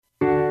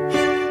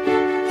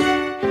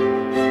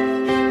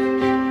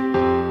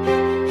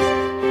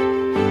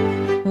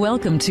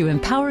Welcome to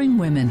Empowering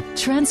Women,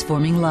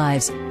 Transforming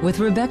Lives with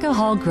Rebecca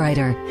Hall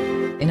Gruyter.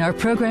 In our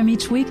program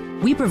each week,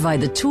 we provide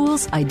the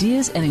tools,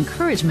 ideas, and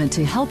encouragement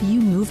to help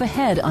you move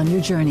ahead on your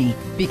journey,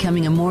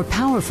 becoming a more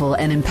powerful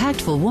and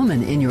impactful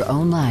woman in your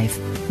own life.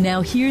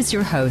 Now here's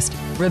your host,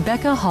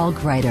 Rebecca Hall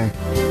Gruyter.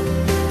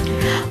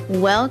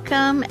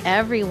 Welcome,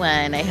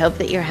 everyone. I hope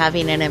that you're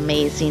having an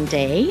amazing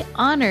day.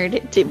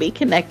 Honored to be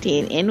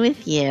connecting in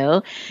with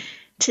you.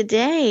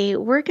 Today,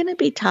 we're going to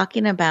be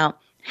talking about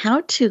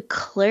how to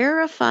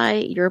clarify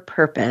your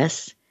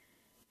purpose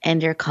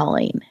and your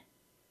calling.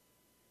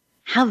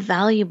 How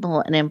valuable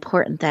and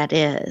important that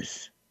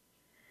is,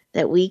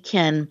 that we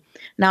can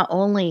not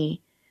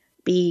only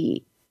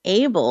be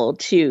able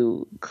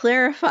to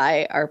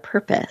clarify our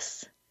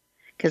purpose,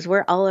 because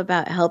we're all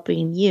about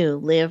helping you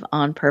live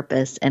on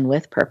purpose and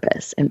with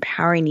purpose,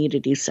 empowering you to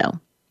do so.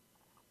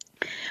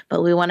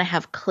 But we want to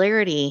have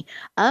clarity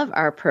of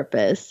our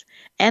purpose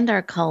and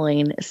our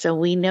calling so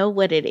we know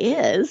what it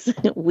is,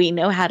 we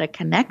know how to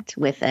connect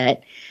with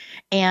it,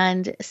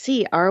 and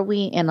see, are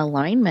we in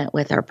alignment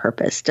with our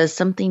purpose? Does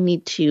something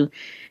need to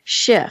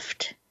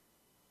shift?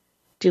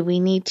 Do we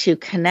need to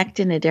connect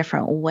in a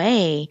different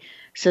way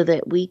so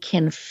that we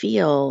can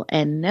feel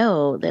and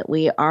know that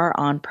we are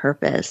on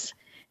purpose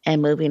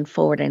and moving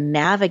forward and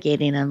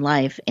navigating in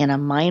life in a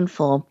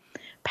mindful,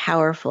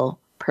 powerful,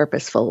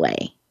 purposeful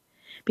way?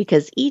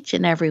 Because each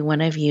and every one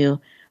of you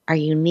are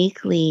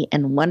uniquely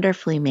and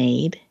wonderfully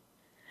made,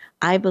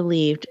 I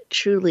believed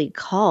truly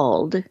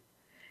called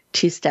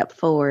to step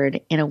forward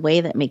in a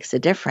way that makes a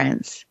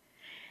difference.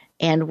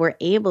 And we're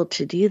able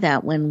to do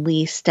that when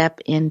we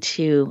step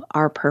into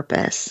our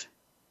purpose.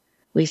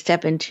 We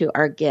step into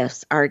our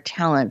gifts, our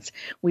talents.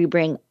 We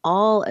bring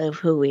all of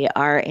who we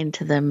are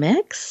into the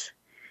mix.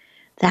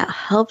 That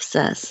helps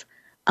us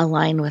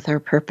align with our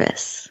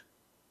purpose.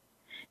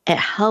 It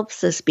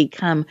helps us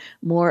become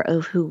more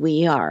of who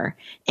we are.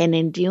 And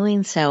in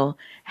doing so,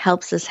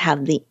 helps us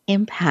have the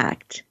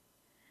impact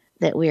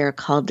that we are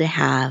called to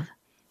have,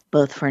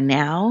 both for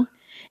now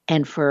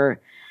and for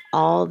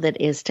all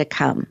that is to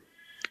come.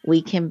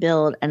 We can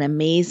build an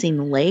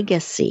amazing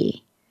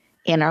legacy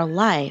in our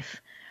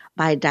life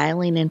by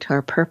dialing into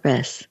our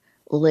purpose,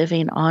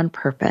 living on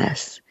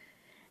purpose,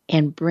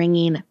 and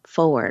bringing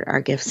forward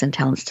our gifts and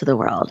talents to the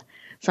world.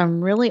 So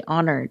I'm really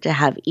honored to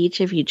have each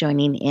of you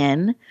joining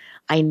in.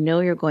 I know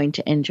you're going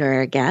to enjoy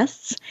our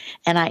guests,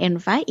 and I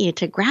invite you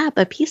to grab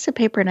a piece of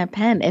paper and a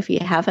pen if you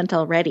haven't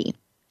already,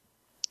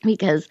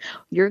 because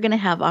you're going to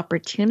have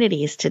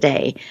opportunities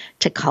today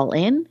to call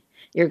in.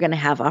 You're going to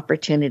have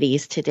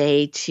opportunities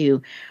today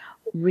to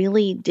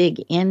really dig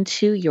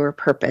into your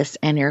purpose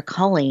and your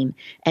calling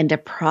and to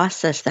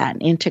process that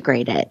and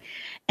integrate it.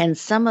 And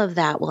some of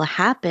that will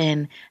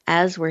happen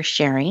as we're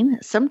sharing.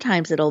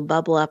 Sometimes it'll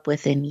bubble up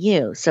within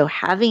you. So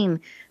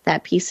having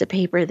that piece of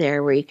paper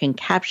there where you can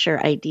capture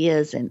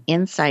ideas and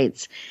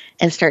insights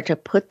and start to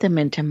put them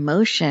into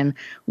motion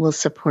will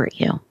support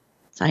you.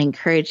 So I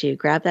encourage you,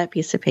 grab that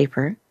piece of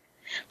paper.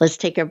 Let's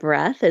take a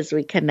breath as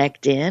we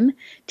connect in.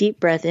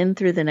 Deep breath in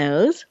through the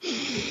nose,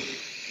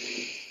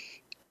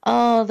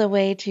 all the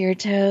way to your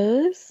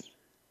toes,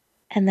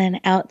 and then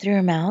out through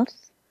your mouth,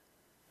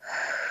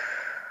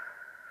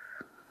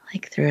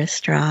 like through a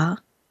straw.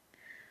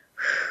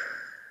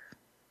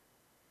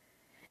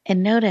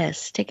 And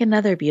notice, take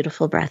another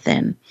beautiful breath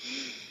in.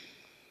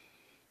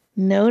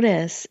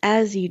 Notice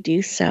as you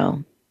do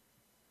so,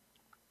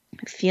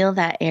 feel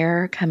that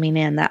air coming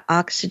in, that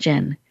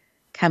oxygen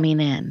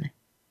coming in,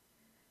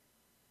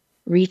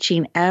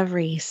 reaching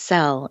every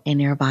cell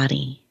in your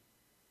body,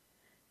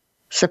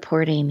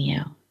 supporting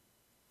you,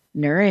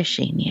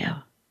 nourishing you,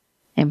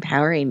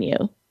 empowering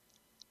you.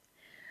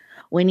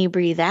 When you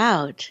breathe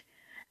out,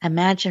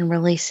 imagine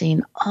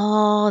releasing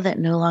all that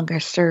no longer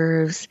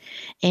serves,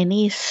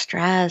 any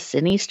stress,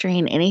 any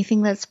strain,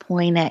 anything that's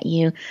pulling at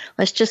you.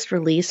 Let's just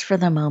release for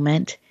the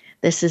moment.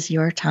 This is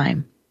your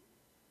time.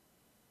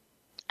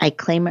 I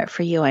claim it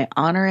for you. I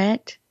honor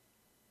it.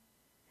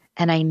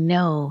 And I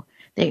know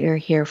that you're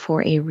here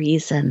for a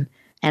reason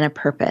and a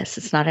purpose.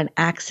 It's not an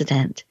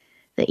accident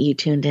that you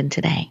tuned in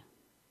today.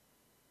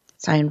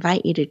 So I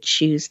invite you to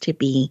choose to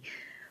be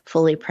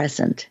fully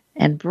present.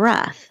 And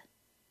breath,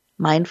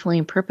 mindfully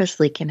and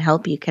purposely, can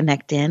help you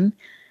connect in,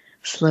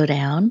 slow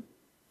down,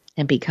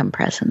 and become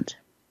present.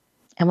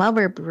 And while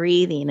we're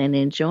breathing and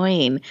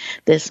enjoying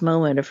this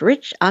moment of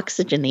rich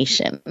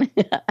oxygenation,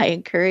 I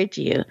encourage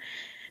you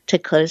to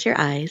close your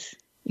eyes.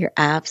 You're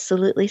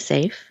absolutely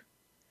safe.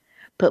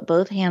 Put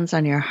both hands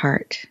on your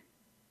heart.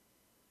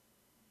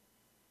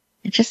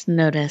 And just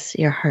notice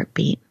your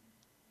heartbeat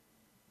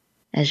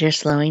as you're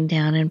slowing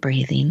down and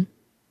breathing.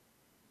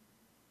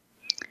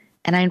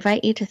 And I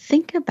invite you to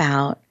think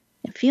about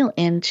and feel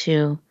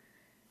into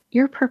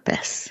your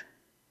purpose.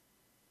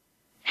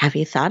 Have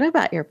you thought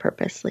about your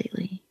purpose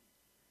lately?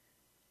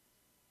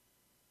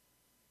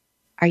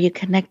 Are you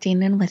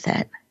connecting in with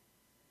it?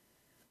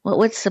 What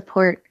would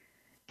support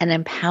and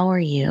empower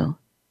you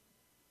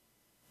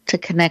to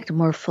connect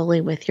more fully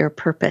with your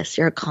purpose,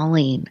 your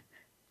calling,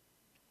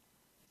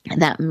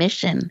 and that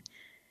mission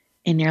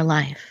in your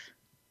life?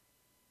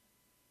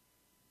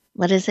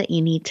 What is it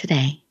you need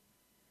today?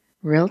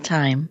 Real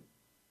time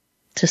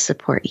to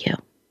support you.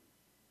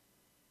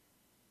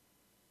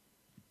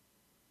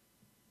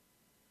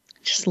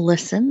 Just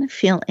listen,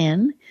 feel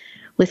in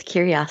with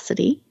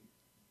curiosity,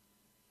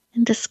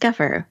 and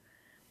discover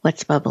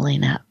what's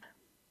bubbling up.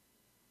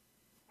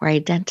 Or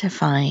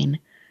identifying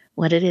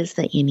what it is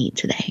that you need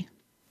today,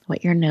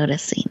 what you're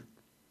noticing.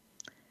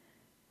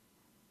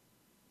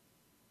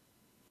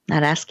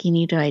 Not asking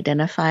you to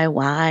identify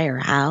why or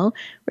how.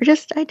 We're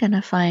just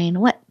identifying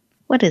what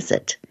is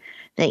it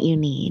that you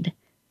need,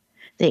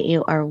 that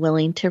you are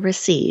willing to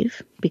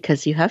receive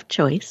because you have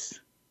choice.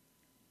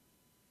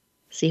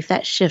 See if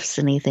that shifts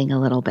anything a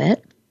little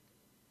bit.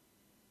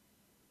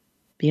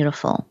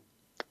 Beautiful.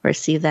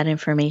 Receive that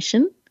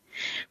information.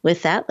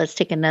 With that, let's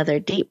take another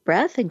deep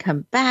breath and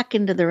come back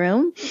into the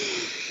room.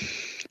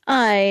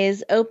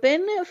 Eyes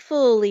open,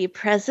 fully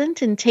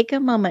present, and take a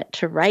moment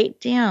to write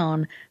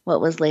down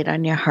what was laid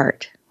on your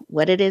heart,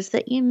 what it is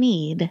that you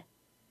need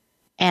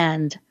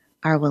and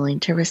are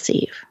willing to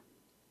receive.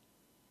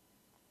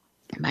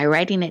 By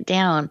writing it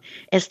down,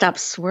 it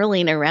stops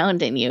swirling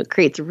around in you. It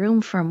creates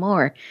room for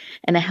more,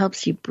 and it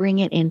helps you bring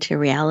it into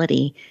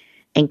reality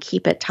and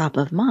keep it top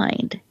of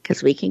mind,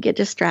 because we can get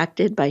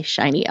distracted by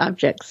shiny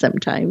objects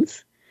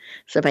sometimes.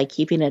 So by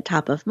keeping it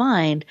top of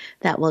mind,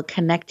 that will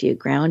connect you,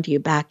 ground you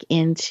back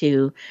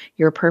into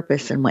your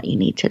purpose and what you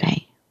need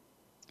today.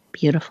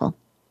 Beautiful.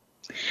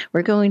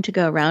 We're going to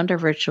go around our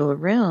virtual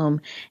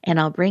room, and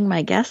I'll bring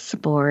my guests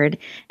aboard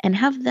and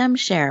have them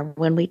share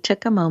when we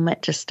took a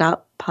moment to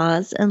stop,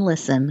 pause, and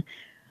listen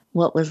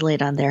what was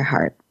laid on their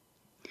heart.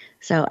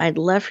 So I'd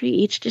love for you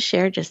each to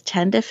share just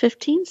 10 to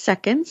 15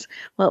 seconds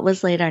what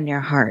was laid on your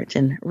heart.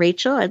 And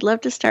Rachel, I'd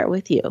love to start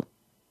with you.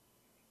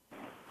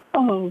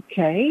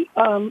 Okay.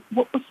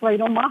 What was laid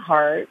on my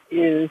heart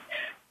is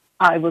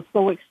I was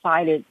so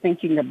excited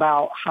thinking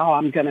about how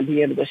I'm going to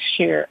be able to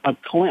share a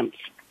glimpse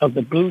of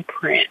the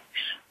blueprint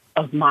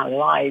of my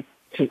life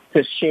to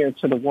share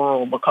to the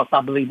world, because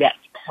I believe that's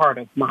part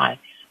of my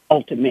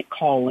ultimate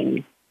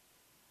calling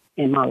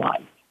in my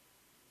life.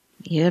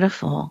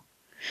 Beautiful.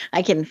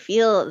 I can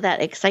feel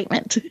that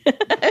excitement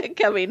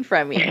coming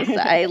from you. So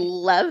I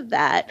love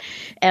that.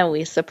 And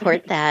we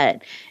support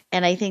that.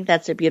 And I think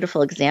that's a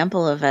beautiful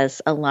example of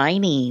us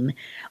aligning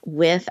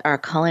with our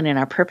calling and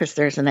our purpose.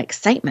 There's an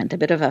excitement, a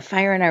bit of a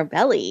fire in our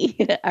belly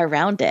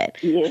around it.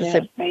 Yeah, it's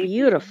a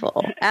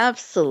beautiful,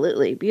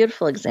 absolutely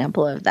beautiful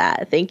example of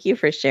that. Thank you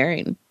for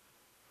sharing.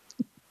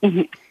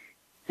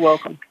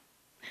 Welcome.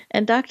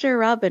 And Dr.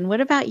 Robin, what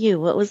about you?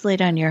 What was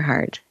laid on your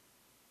heart?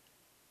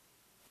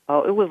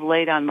 Oh, it was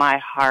laid on my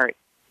heart,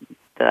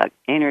 the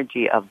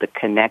energy of the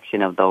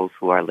connection of those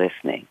who are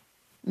listening.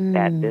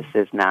 That this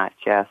is not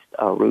just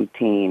a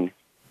routine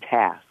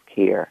task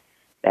here,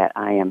 that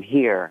I am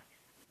here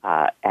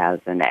as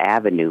an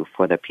avenue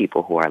for the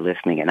people who are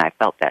listening, and I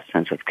felt that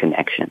sense of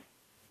connection.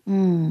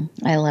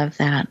 I love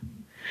that.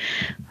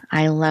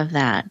 I love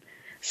that.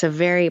 So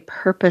very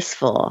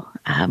purposeful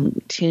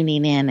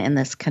tuning in and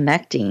this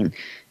connecting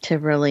to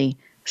really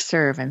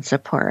serve and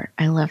support.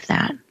 I love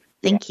that.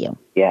 Thank you.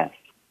 Yes.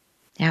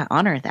 Yeah,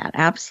 honor that.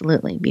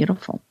 Absolutely.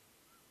 Beautiful.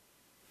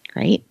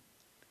 Great.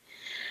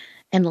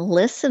 And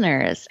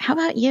listeners, how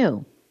about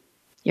you?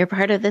 You're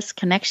part of this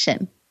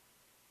connection.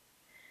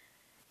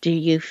 Do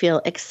you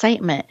feel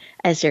excitement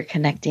as you're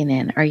connecting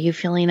in? Are you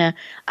feeling a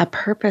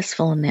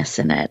purposefulness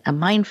in it, a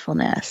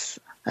mindfulness,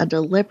 a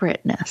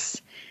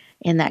deliberateness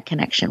in that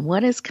connection?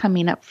 What is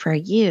coming up for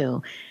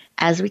you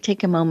as we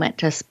take a moment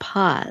to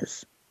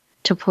pause,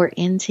 to pour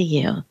into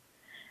you,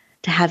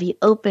 to have you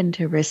open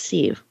to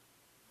receive?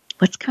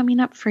 What's coming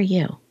up for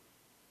you?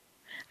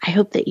 I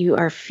hope that you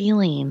are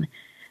feeling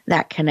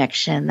that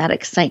connection, that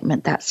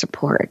excitement, that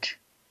support.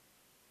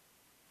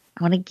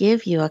 I want to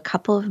give you a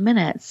couple of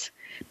minutes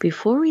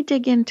before we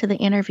dig into the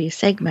interview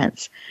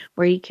segments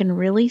where you can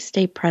really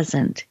stay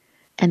present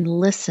and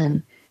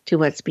listen to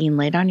what's being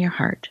laid on your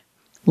heart.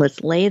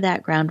 Let's lay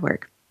that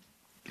groundwork,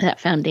 that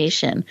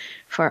foundation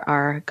for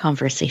our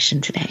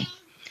conversation today.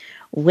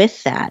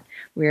 With that,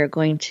 we are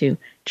going to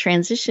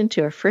transition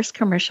to our first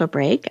commercial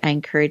break. I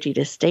encourage you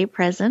to stay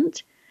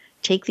present.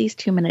 Take these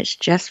 2 minutes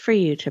just for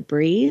you to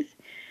breathe,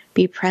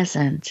 be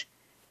present,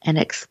 and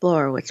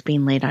explore what's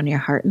being laid on your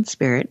heart and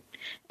spirit.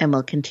 And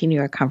we'll continue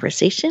our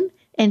conversation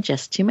in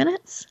just 2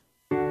 minutes.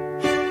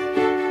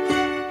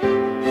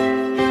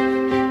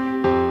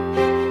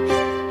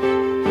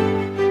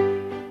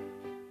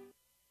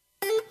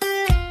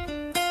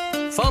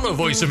 Follow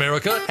Voice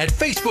America at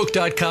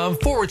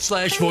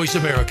Facebook.com/Voice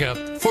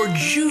America for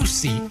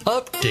juicy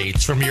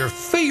updates from your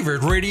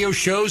favorite radio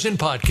shows and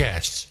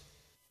podcasts.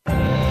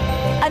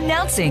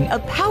 Announcing a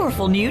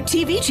powerful new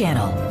TV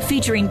channel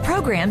featuring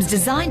programs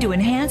designed to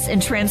enhance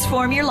and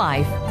transform your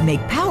life.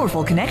 Make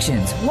powerful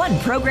connections, one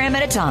program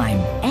at a time.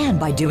 And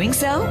by doing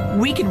so,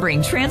 we can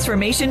bring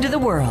transformation to the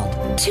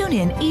world. Tune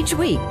in each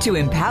week to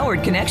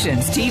Empowered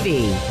Connections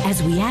TV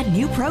as we add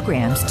new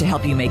programs to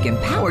help you make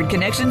empowered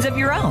connections of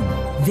your own.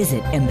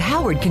 Visit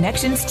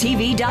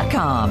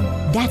empoweredconnectionstv.com.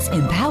 That's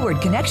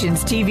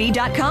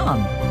empoweredconnectionstv.com,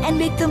 and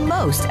make the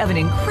most of an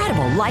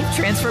incredible life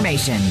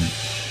transformation.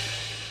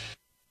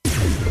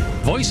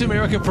 Voice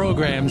America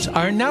programs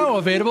are now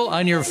available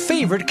on your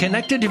favorite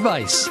connected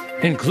device,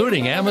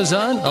 including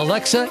Amazon,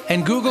 Alexa,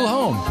 and Google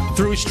Home.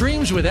 Through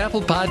streams with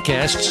Apple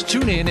Podcasts,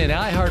 TuneIn, and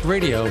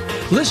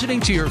iHeartRadio,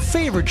 listening to your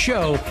favorite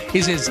show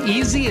is as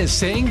easy as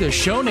saying the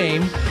show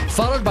name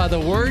followed by the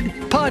word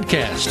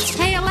podcast.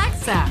 Hey,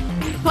 Alexa,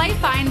 play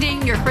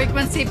Finding Your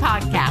Frequency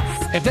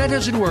podcast. If that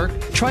doesn't work,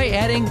 try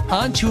adding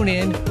on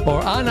TuneIn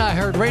or on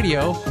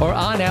iHeartRadio or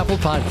on Apple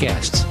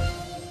Podcasts.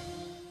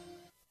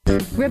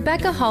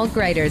 Rebecca Hall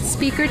Greider's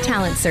Speaker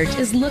Talent Search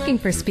is looking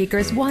for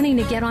speakers wanting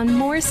to get on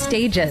more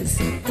stages.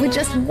 With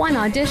just one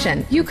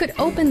audition, you could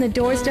open the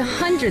doors to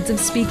hundreds of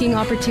speaking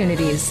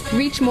opportunities,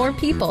 reach more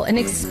people, and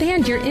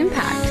expand your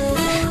impact.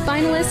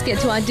 Finalists get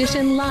to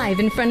audition live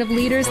in front of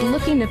leaders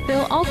looking to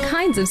fill all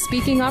kinds of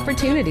speaking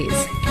opportunities.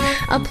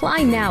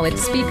 Apply now at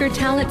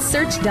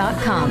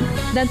SpeakerTalentSearch.com.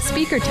 That's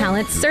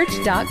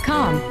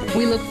SpeakerTalentSearch.com.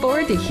 We look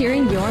forward to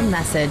hearing your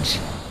message.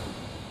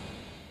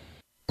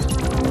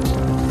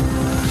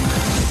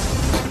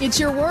 It's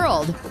your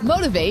world.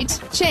 Motivate,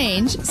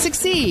 change,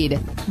 succeed.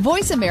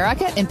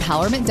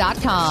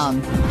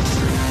 VoiceAmericaEmpowerment.com.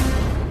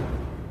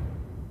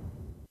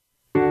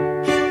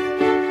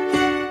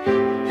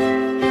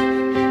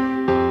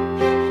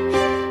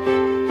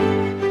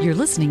 You're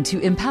listening to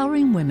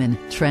Empowering Women,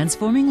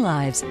 Transforming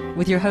Lives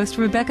with your host,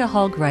 Rebecca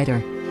Hall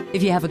Greider.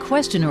 If you have a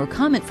question or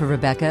comment for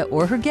Rebecca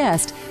or her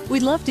guest,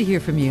 we'd love to hear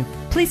from you.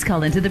 Please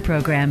call into the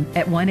program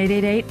at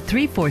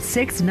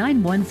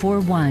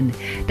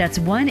 1-888-346-9141. That's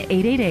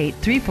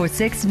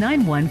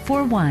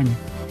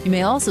 1-888-346-9141. You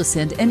may also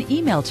send an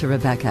email to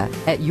Rebecca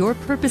at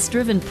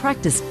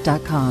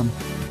yourpurposedrivenpractice.com.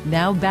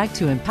 Now back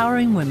to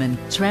Empowering Women,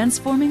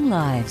 Transforming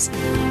Lives.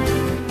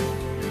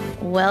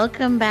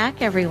 Welcome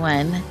back,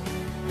 everyone.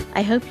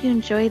 I hope you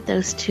enjoyed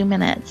those 2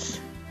 minutes,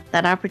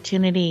 that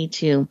opportunity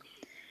to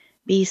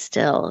be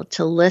still,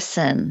 to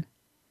listen.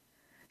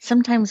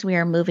 Sometimes we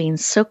are moving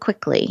so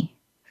quickly.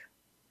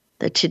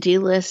 The to-do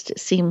list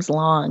seems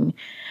long.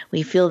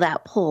 We feel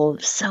that pull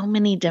of so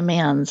many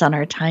demands on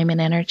our time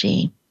and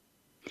energy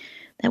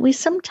that we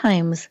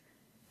sometimes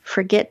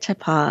forget to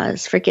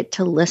pause, forget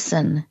to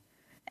listen,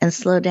 and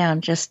slow down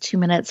just 2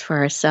 minutes for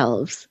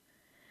ourselves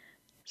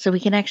so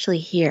we can actually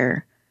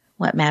hear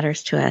what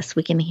matters to us.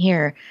 We can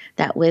hear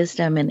that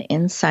wisdom and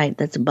insight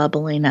that's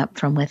bubbling up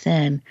from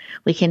within.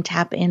 We can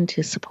tap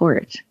into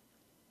support.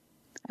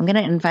 I'm going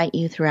to invite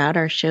you throughout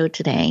our show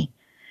today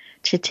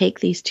to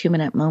take these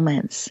 2-minute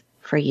moments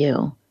for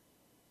you.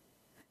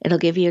 It'll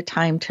give you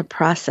time to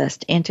process,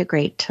 to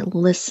integrate, to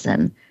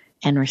listen,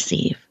 and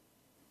receive.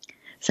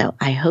 So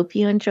I hope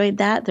you enjoyed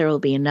that. There will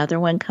be another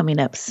one coming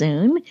up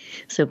soon.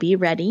 So be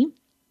ready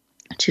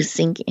to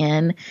sink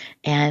in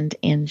and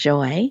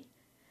enjoy.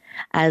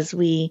 As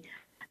we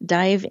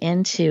dive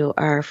into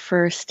our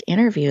first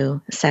interview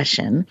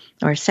session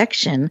or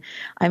section,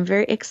 I'm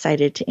very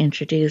excited to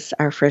introduce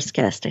our first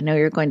guest. I know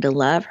you're going to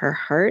love her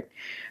heart,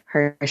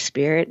 her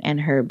spirit,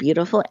 and her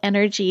beautiful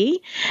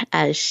energy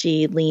as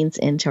she leans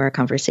into our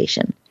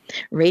conversation.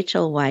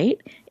 Rachel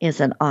White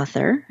is an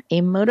author,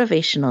 a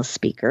motivational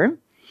speaker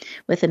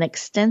with an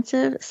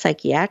extensive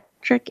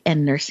psychiatric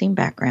and nursing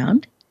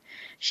background.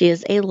 She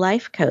is a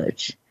life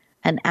coach,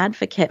 an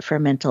advocate for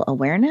mental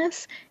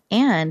awareness,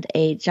 and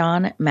a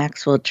John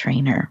Maxwell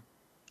trainer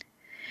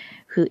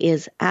who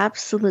is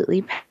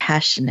absolutely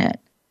passionate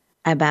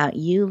about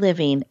you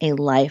living a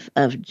life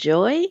of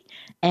joy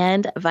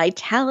and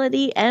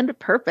vitality and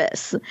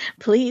purpose.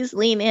 Please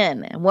lean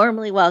in and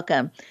warmly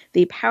welcome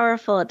the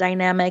powerful,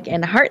 dynamic,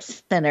 and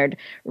heart-centered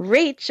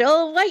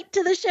Rachel White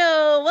to the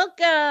show.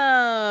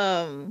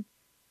 Welcome.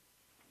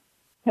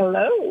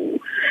 Hello.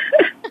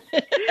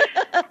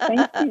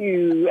 Thank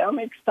you. I'm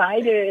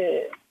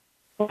excited.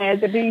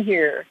 Glad to be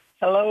here.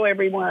 Hello,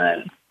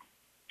 everyone.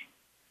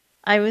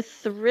 I was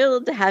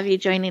thrilled to have you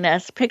joining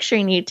us,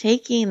 picturing you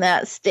taking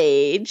that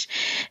stage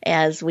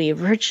as we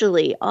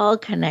virtually all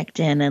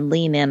connect in and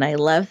lean in. I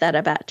love that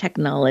about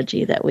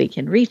technology, that we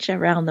can reach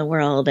around the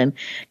world and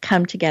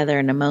come together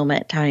in a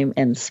moment, time,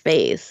 and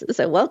space.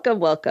 So welcome,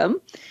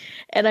 welcome.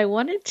 And I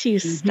wanted to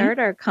start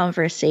our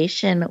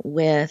conversation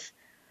with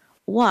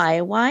why.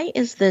 Why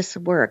is this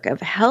work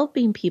of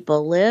helping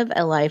people live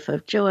a life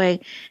of joy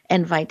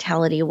and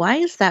vitality, why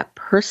is that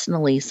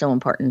personally so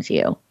important to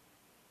you?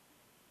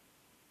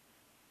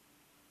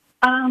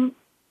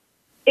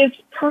 It's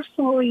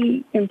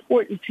personally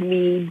important to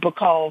me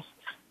because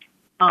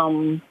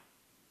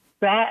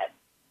that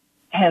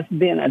has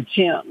been a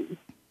gem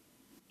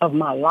of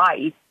my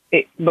life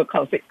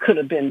because it could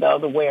have been the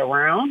other way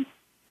around.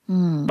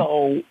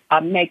 So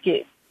I make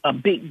it a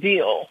big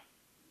deal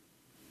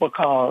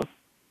because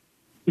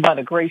by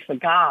the grace of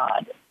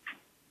God,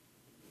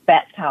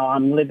 that's how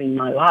I'm living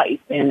my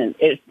life. And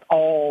it's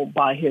all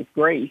by His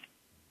grace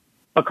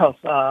because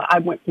I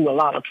went through a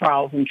lot of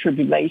trials and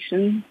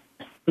tribulations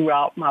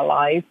throughout my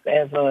life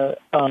as a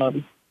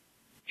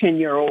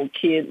 10-year-old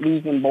kid,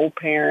 losing both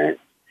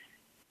parents,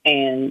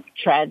 and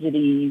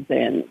tragedies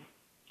and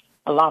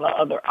a lot of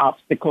other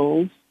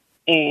obstacles.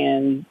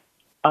 And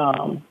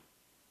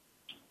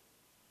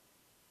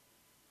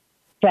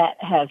that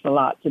has a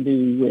lot to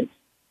do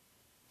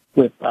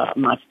with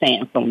my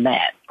stance on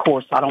that. Of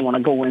course, I don't want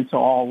to go into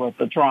all of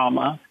the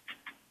drama,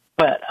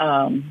 but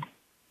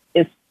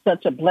it's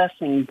such a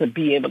blessing to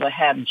be able to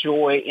have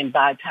joy and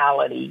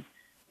vitality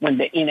when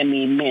the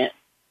enemy meant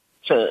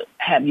to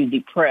have you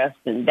depressed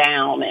and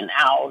down and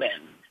out.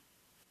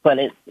 But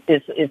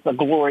it's a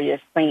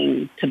glorious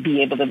thing to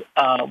be able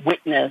to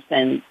witness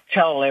and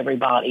tell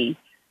everybody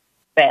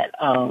that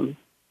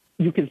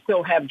you can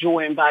still have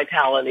joy and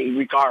vitality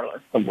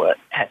regardless of what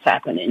has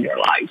happened in your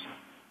life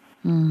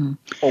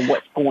or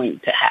what's going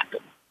to happen.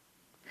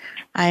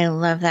 I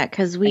love that,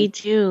 because we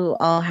do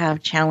all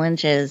have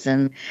challenges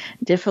and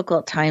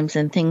difficult times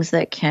and things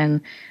that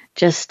can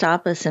just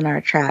stop us in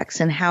our tracks,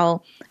 and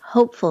how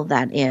hopeful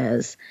that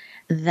is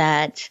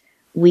that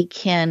we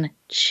can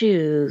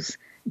choose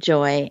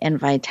joy and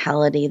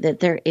vitality, that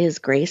there is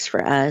grace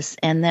for us.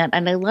 And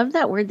I love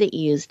that word that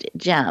you used,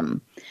 gem,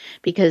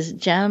 because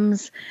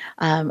gems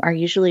are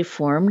usually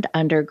formed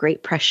under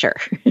great pressure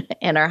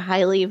and are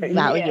highly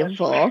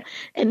valuable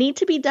and need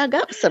to be dug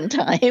up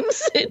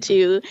sometimes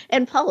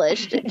and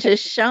polished to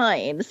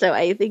shine. So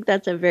I think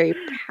that's a very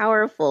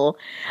powerful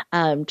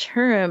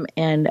term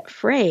and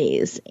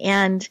phrase.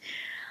 And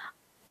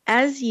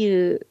as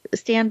you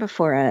stand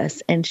before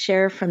us and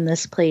share from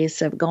this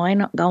place of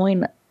going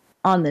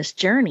on this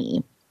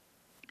journey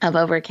of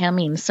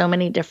overcoming so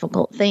many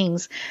difficult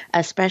things,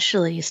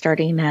 especially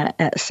starting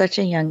at such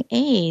a young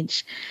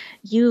age,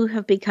 you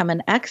have become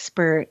an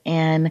expert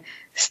in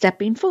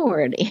stepping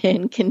forward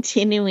and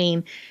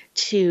continuing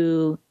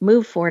to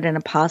move forward in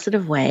a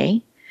positive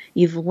way.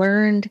 You've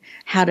learned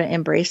how to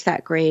embrace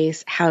that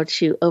grace, how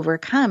to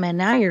overcome, and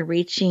now you're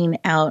reaching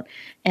out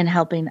and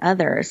helping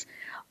others.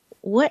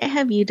 What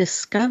have you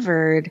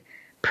discovered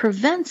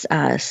prevents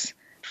us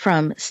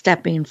from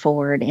stepping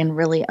forward and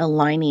really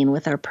aligning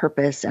with our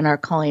purpose and our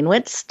calling?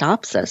 What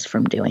stops us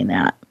from doing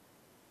that?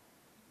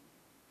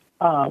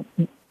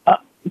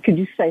 Could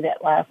you say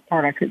that last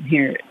part? I couldn't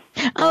hear it.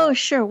 Oh,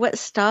 sure. What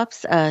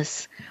stops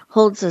us,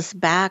 holds us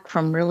back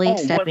from really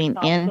stepping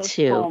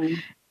into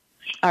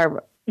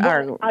our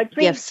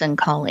gifts and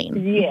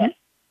calling? Yes.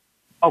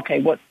 Okay,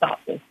 what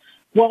stops us?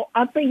 Well,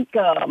 I think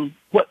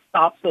what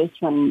stops us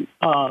from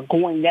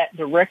going that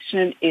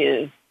direction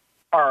is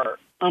our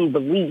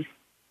unbelief,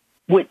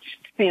 which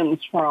stems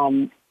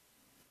from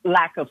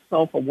lack of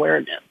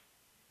self-awareness.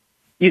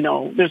 You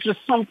know, there's just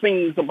some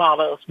things about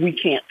us we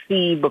can't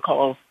see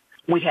because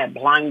we have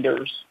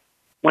blinders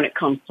when it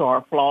comes to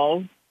our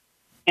flaws.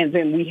 And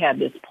then we have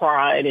this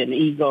pride and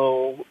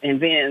ego.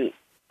 And then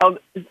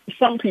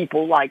some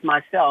people, like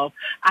myself,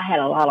 I had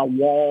a lot of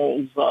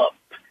walls up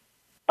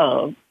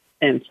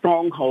and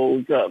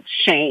strongholds of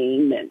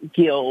shame and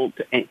guilt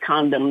and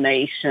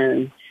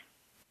condemnation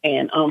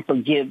and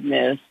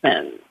unforgiveness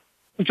and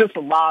just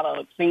a lot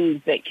of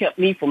things that kept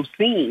me from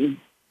seeing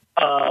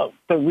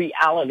the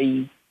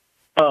reality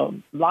of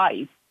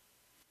life.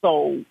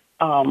 So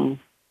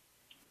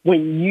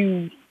when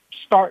you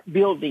start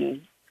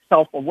building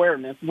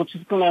self-awareness, which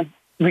is going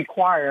to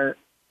require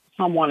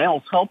someone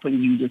else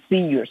helping you to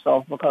see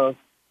yourself, because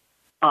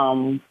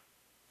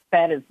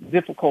that is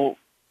difficult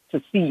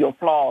to see your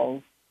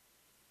flaws,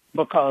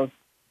 because,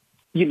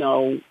 you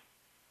know,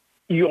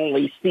 you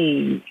only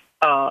see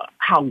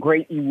how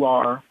great you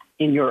are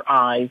in your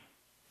eyes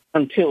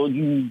until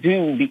you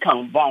do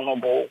become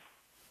vulnerable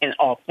and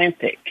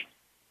authentic.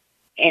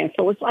 And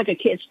so it's like a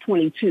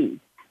catch-22.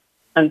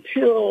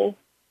 Until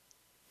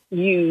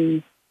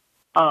you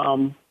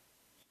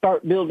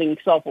start building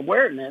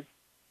self-awareness,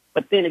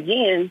 but then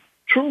again,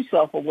 true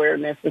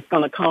self-awareness is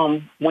going to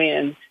come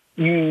when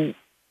you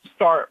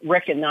start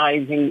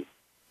recognizing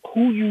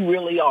who you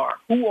really are.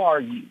 Who are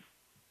you?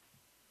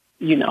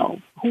 You know,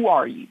 who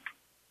are you?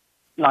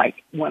 Like,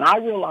 when I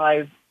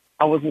realized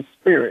I was a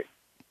spirit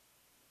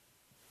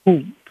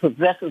who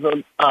possesses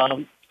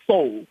a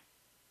soul,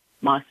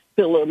 my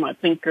feeler, my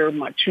thinker,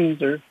 my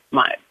chooser,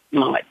 my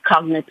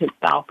cognitive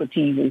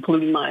faculties,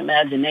 including my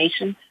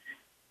imagination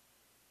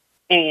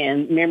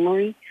and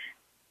memory.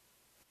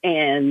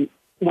 And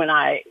when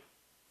I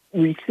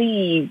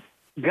received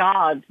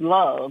God's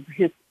love,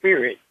 his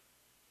spirit,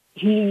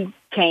 he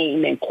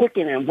came and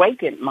quickened and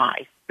wakened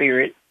my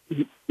spirit,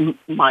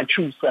 my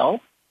true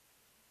self.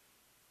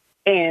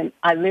 And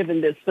I live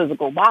in this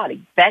physical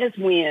body. That is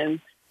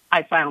when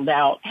I found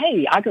out,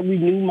 hey, I could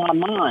renew my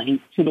mind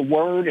to the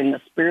word and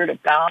the spirit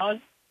of God,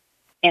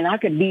 and I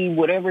could be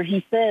whatever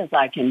he says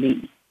I can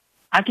be.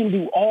 I can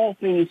do all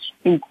things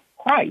in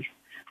Christ,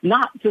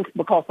 not just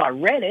because I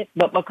read it,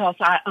 but because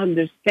I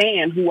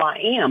understand who I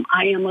am.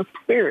 I am a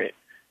spirit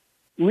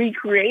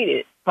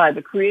recreated by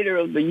the creator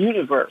of the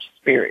universe,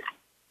 spirit.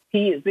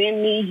 He is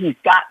in me. He's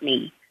got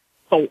me.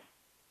 So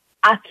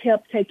I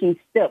kept taking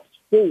steps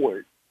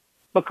forward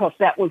because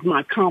that was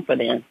my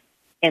confidence.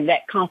 And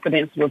that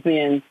confidence was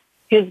in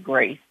his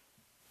grace,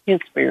 his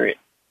spirit.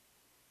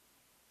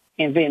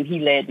 And then he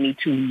led me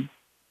to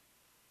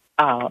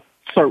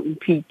certain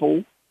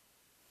people,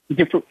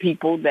 different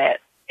people that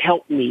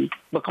helped me,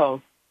 because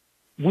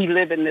we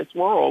live in this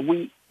world.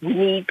 We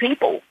need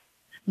people.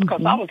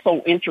 Because I was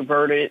so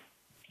introverted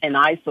and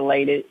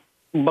isolated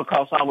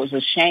because I was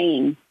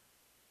ashamed,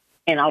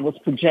 and I was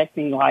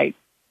projecting like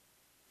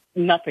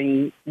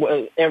nothing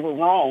was ever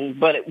wrong,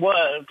 but it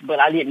was. But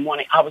I didn't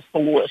want it. I was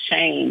so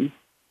ashamed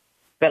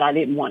that I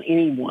didn't want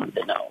anyone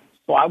to know.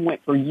 So I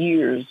went for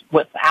years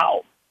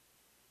without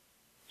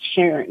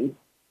sharing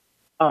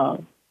a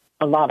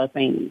lot of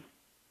things,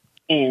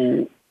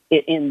 and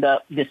it ended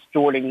up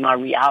distorting my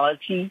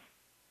reality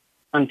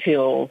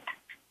until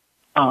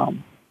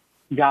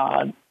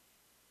God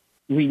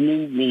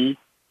renewed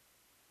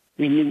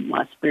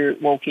my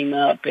spirit, woke him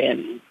up,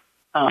 and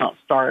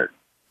start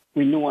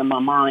renewing my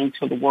mind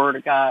to the Word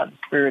of God, the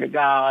Spirit of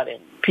God,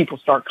 and people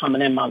start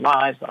coming in my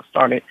lives. I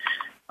started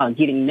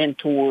getting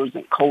mentors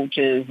and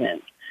coaches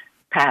and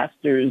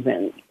pastors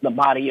and the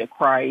body of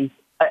Christ.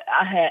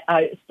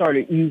 I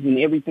started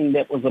using everything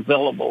that was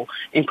available,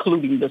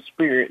 including the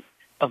Spirit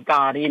of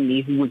God in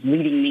me, who was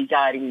leading me,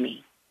 guiding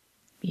me,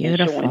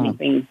 Beautiful. and showing me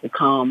things to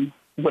come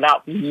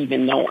without me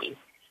even knowing.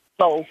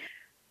 So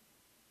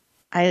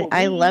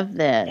I love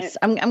this.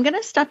 I'm going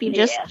to stop you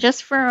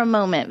just for a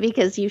moment,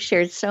 because you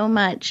shared so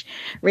much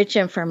rich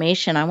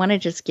information. I want to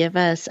just give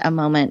us a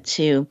moment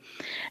to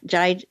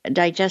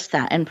digest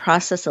that and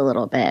process a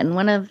little bit. And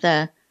one of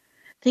the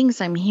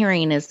things I'm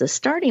hearing is the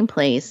starting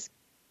place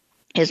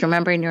is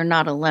remembering you're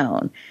not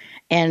alone,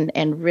 and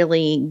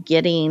really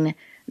getting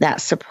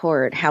that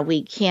support, how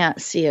we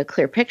can't see a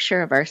clear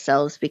picture of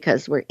ourselves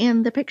because we're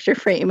in the picture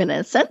frame in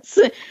a sense.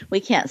 We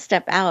can't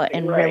step out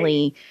and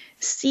really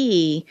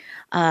see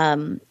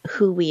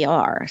who we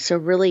are. So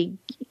really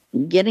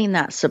getting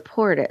that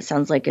support, it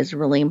sounds like, is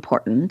really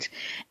important,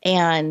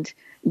 and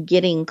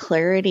getting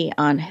clarity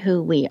on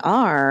who we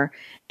are.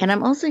 And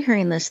I'm also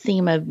hearing this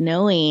theme of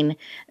knowing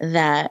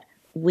that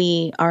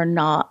we are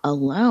not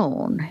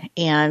alone,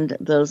 and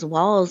those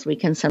walls we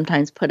can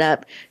sometimes put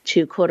up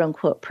to quote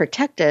unquote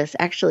protect us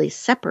actually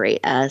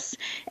separate us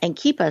and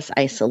keep us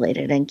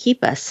isolated and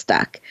keep us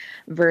stuck,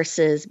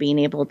 versus being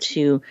able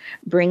to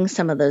bring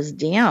some of those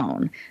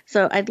down.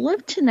 So I'd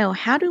love to know,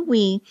 how do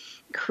we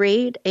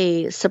create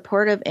a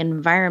supportive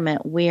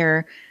environment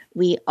where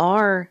we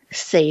are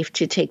safe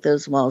to take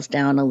those walls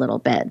down a little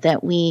bit,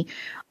 that we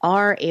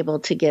are able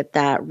to get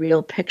that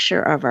real picture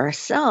of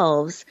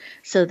ourselves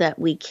so that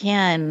we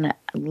can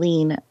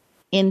lean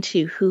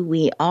into who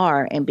we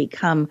are and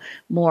become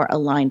more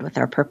aligned with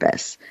our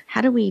purpose?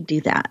 How do we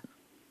do that?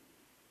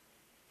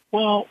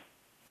 Well,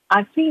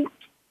 I think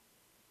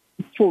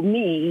for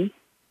me,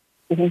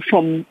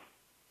 from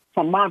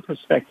my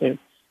perspective,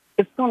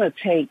 it's going to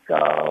take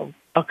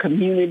a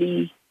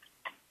community,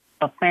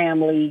 a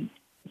family,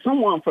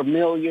 someone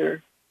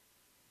familiar,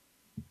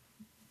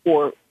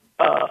 or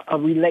a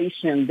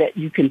relation that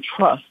you can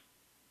trust.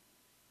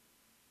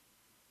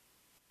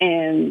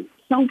 And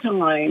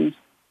sometimes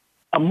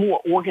a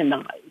more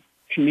organized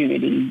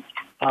community,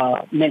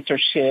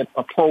 mentorship,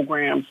 a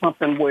program,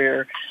 something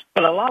where,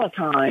 but a lot of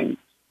times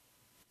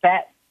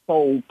that's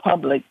so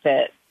public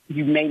that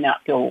you may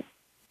not feel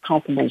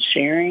comfortable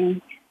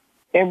sharing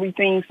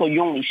everything, so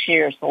you only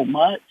share so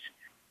much.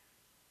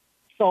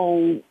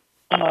 So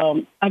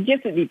I guess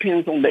it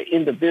depends on the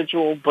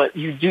individual, but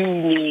you do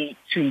need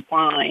to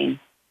find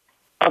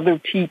other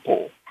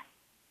people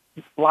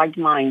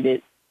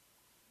like-minded,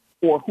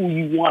 or who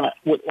you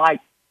would like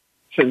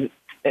to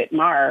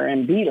admire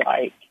and be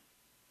like.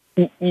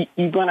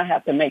 You're going to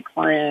have to make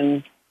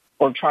friends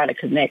or try to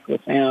connect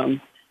with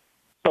them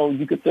so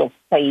you can feel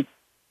safe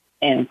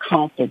and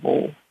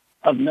comfortable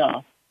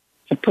enough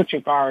to put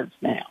your guards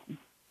down.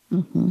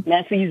 Mm-hmm.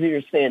 That's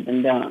easier said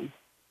than done.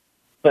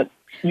 But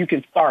you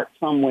can start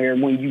somewhere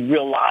when you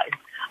realize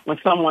when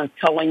someone's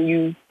telling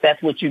you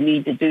that's what you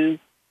need to do,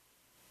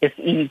 it's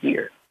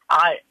easier.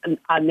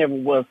 I never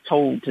was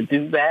told to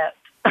do that.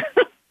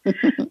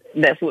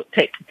 That's what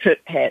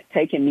had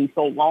taken me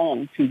so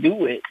long to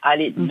do it. I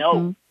didn't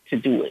know to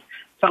do it.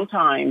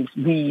 Sometimes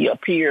we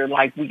appear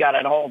like we got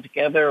it all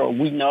together, or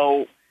we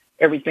know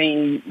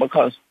everything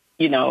because,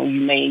 you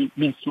may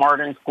be smart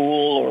in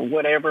school or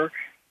whatever.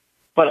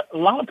 But a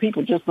lot of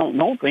people just don't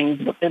know things,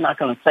 but they're not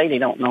going to say they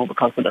don't know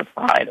because of their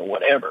pride or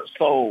whatever.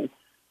 So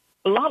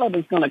a lot of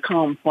it's going to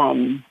come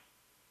from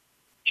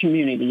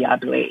community, I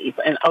believe,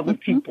 and other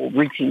people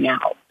reaching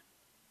out.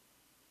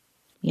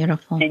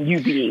 Beautiful. And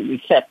you being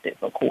receptive,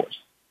 of course.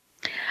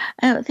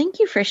 Oh, thank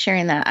you for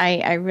sharing that.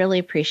 I really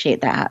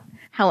appreciate that,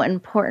 how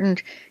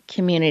important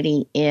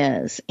community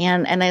is.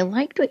 And I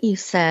liked what you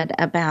said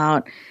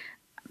about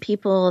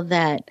people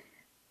that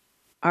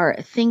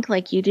think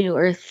like you do,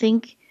 or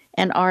think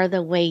and are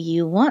the way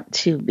you want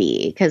to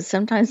be. Because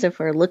sometimes if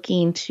we're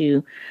looking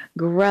to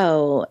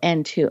grow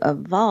and to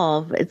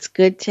evolve, it's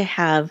good to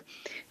have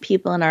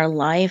people in our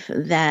life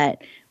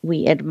that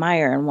we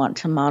admire and want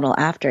to model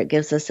after. It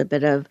gives us a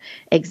bit of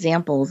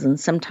examples, and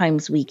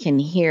sometimes we can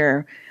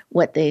hear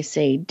what they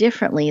say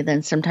differently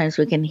than sometimes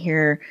we can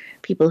hear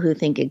people who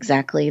think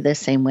exactly the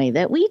same way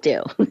that we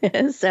do.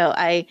 So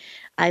I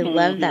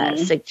love that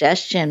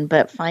suggestion,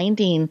 but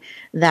finding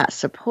that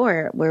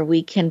support where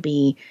we can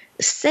be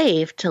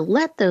safe to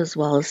let those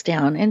walls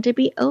down and to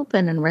be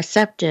open and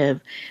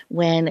receptive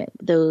when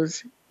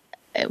those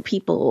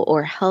people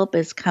or help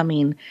is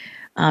coming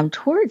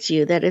towards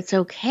you, that it's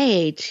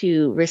okay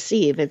to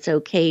receive. It's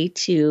okay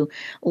to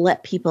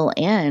let people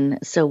in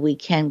so we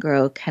can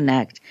grow,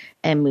 connect,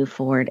 and move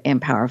forward in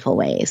powerful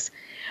ways.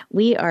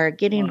 We are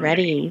getting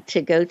ready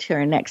to go to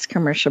our next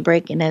commercial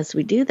break. And as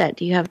we do that,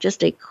 do you have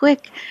just a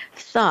quick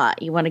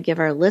thought you want to give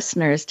our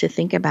listeners to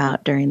think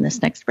about during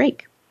this next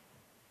break?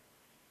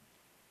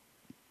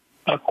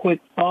 A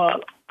quick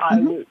thought, I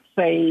would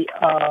say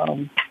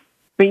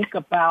think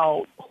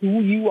about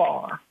who you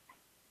are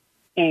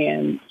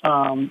and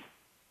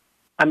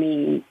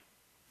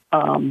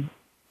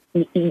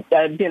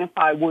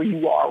identify where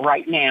you are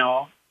right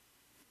now,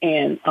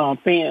 and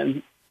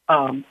then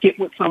get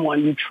with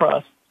someone you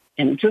trust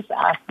and just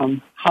ask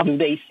them, how do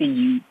they see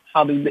you?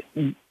 How do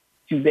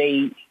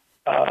they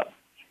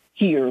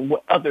hear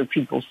what other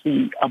people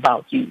see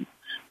about you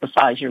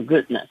besides your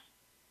goodness?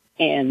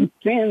 And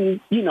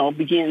then,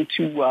 begin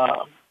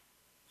to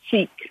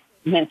seek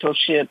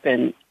mentorship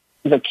and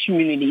the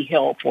community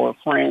help or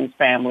friends,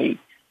 family,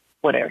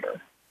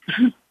 whatever.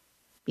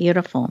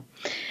 Beautiful.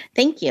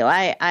 Thank you.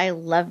 I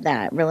love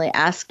that. Really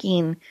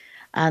asking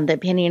the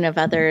opinion of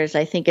others.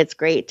 I think it's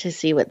great to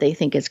see what they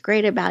think is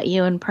great about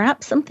you and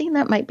perhaps something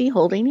that might be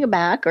holding you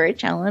back or a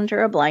challenge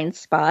or a blind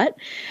spot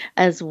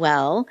as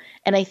well.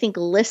 And I think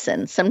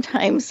listen.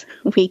 Sometimes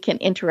we can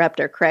interrupt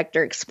or correct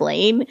or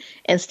explain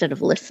instead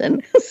of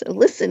listen. So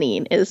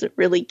listening is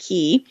really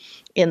key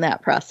in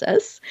that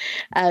process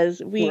as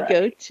we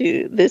go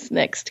to this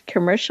next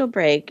commercial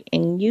break,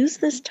 and use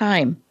this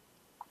time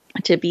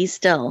to be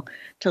still,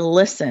 to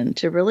listen,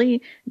 to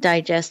really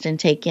digest and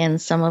take in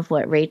some of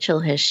what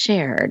Rachel has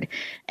shared.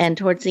 And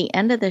towards the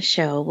end of the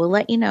show, we'll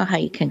let you know how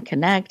you can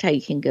connect, how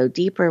you can go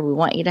deeper. We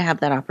want you to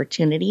have that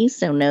opportunity.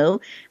 So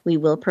no, we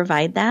will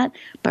provide that.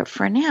 But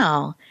for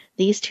now,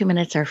 these 2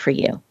 minutes are for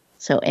you.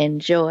 So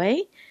enjoy,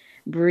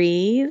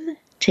 breathe,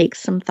 take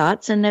some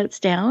thoughts and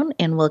notes down,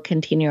 and we'll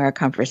continue our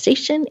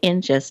conversation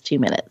in just 2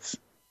 minutes.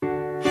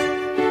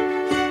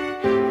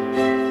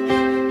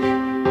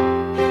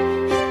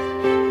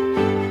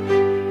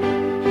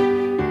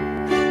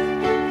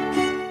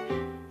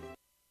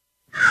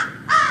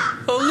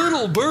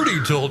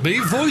 Birdie told me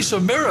Voice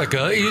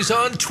America is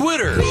on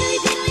Twitter.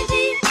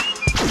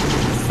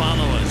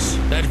 Follow us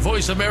at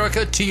Voice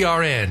America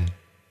TRN.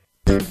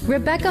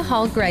 Rebecca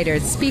Hall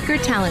Greider's Speaker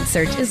Talent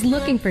Search is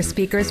looking for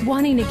speakers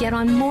wanting to get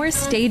on more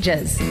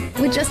stages.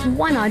 With just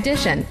one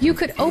audition, you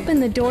could open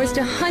the doors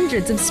to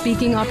hundreds of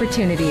speaking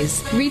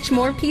opportunities, reach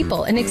more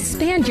people, and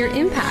expand your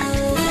impact.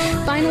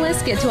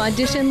 Finalists get to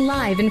audition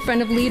live in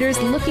front of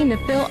leaders looking to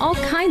fill all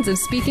kinds of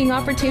speaking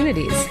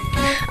opportunities.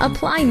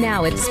 Apply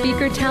now at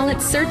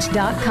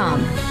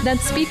SpeakerTalentSearch.com.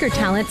 That's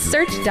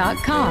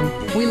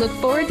SpeakerTalentSearch.com. We look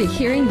forward to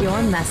hearing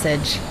your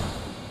message.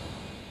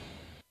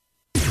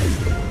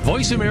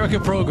 Voice America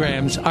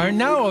programs are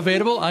now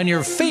available on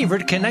your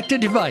favorite connected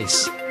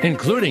device,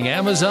 including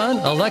Amazon,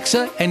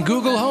 Alexa, and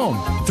Google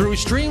Home. Through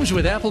streams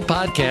with Apple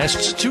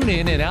Podcasts,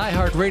 TuneIn, and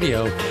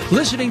iHeartRadio,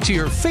 listening to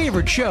your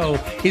favorite show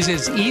is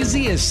as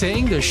easy as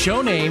saying the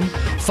show name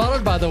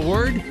followed by the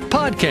word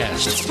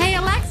podcast. Hey,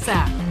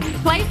 Alexa,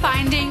 play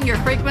Finding Your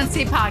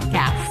Frequency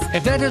podcast.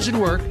 If that doesn't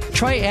work,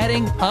 try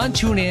adding on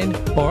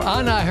TuneIn or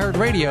on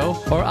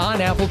iHeartRadio or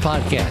on Apple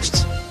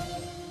Podcasts.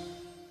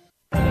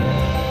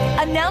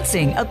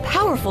 Announcing a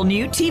powerful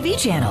new TV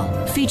channel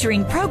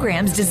featuring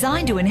programs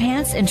designed to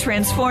enhance and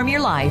transform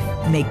your life.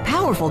 Make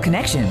powerful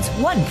connections,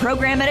 one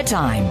program at a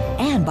time.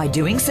 And by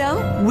doing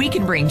so, we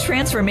can bring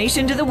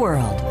transformation to the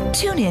world.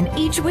 Tune in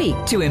each week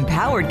to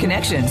Empowered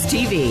Connections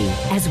TV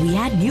as we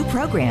add new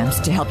programs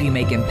to help you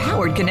make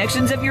empowered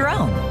connections of your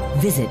own.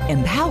 Visit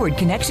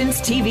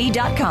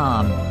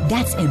EmpoweredConnectionsTV.com.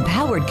 That's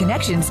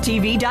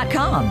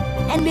EmpoweredConnectionsTV.com.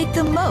 And make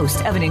the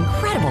most of an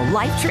incredible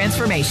life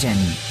transformation.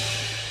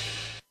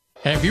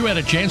 Have you had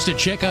a chance to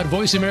check out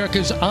Voice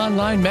America's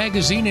online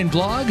magazine and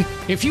blog?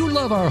 If you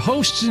love our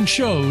hosts and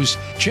shows,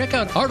 check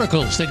out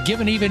articles that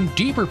give an even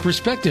deeper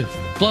perspective,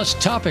 plus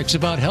topics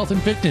about health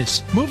and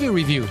fitness, movie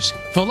reviews,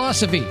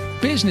 philosophy,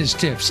 business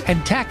tips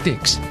and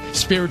tactics,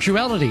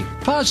 spirituality,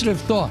 positive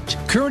thought,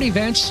 current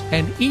events,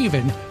 and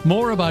even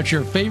more about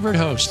your favorite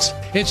hosts.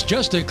 It's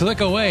just a click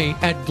away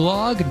at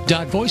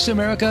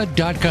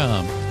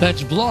blog.voiceamerica.com.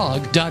 That's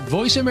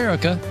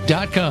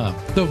blog.voiceamerica.com.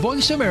 The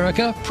Voice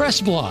America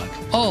Press Blog.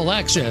 All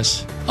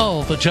access,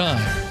 all the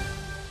time.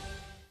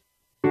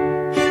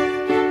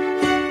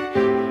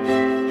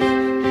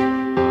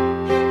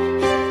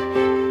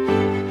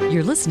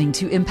 You're listening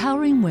to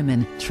Empowering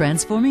Women,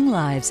 Transforming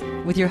Lives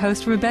with your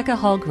host, Rebecca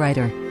Hall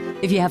Greider.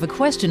 If you have a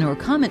question or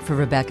comment for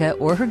Rebecca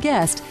or her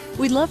guest,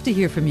 we'd love to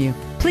hear from you.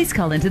 please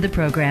call into the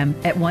program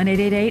at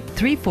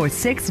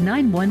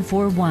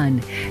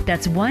 1-888-346-9141.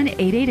 That's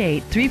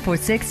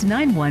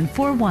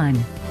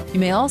 1-888-346-9141. You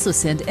may also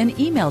send an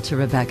email to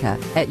Rebecca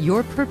at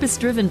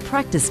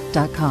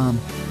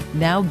yourpurposedrivenpractice.com.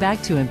 Now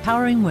back to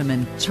empowering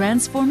women,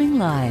 transforming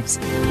lives.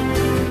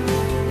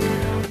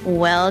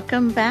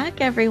 Welcome back,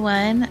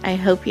 everyone. I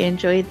hope you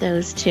enjoyed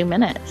those 2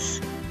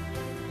 minutes,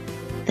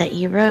 that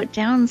you wrote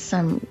down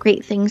some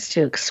great things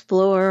to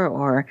explore,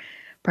 or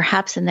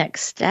perhaps a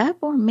next step,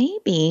 or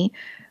maybe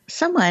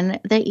someone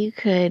that you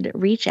could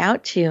reach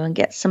out to and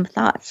get some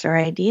thoughts or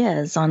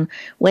ideas on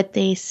what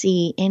they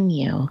see in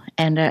you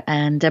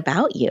and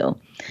about you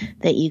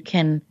that you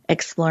can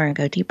explore and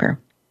go deeper.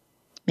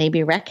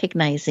 Maybe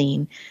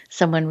recognizing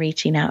someone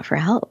reaching out for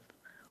help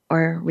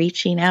or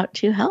reaching out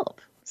to help.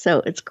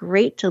 So it's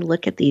great to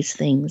look at these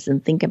things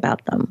and think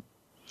about them.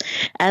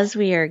 As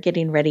we are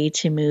getting ready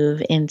to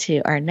move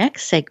into our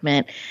next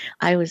segment,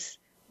 I was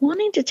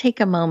wanting to take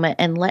a moment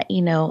and let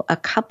you know a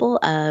couple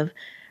of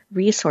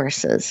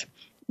resources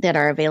that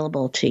are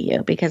available to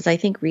you, because I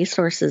think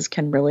resources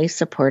can really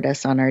support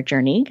us on our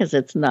journey, because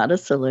it's not a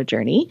solo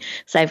journey.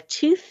 So I have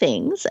 2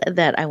 things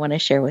that I want to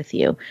share with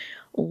you.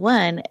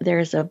 One,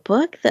 there's a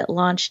book that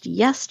launched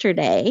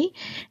yesterday,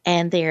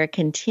 and they are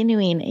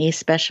continuing a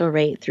special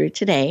rate through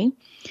today,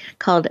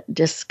 called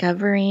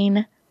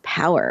Discovering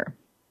Power.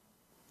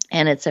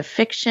 And it's a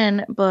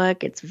fiction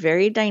book. It's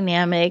very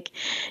dynamic,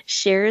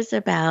 shares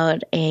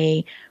about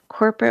a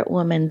corporate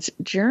woman's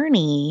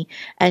journey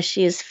as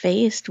she is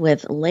faced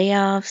with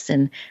layoffs,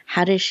 and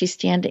how does she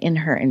stand in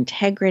her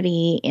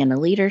integrity in a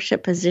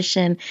leadership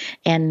position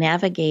and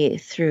navigate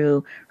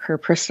through her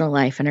personal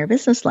life and her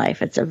business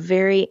life. It's a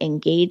very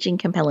engaging,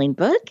 compelling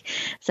book.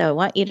 So I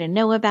want you to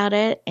know about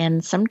it.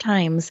 And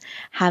sometimes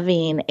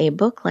having a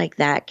book like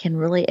that can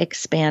really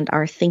expand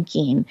our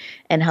thinking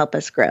and help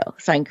us grow.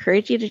 So I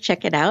encourage you to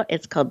check it out.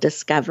 It's called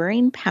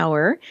Discovering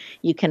Power.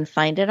 You can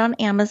find it on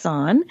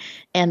Amazon,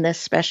 and the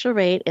special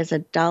rate is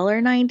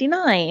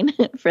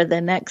 $1.99 for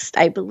the next,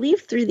 I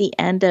believe, through the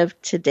end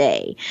of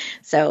today.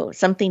 So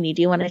something you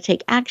do want to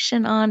take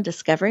action on,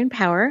 Discovering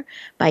Power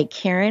by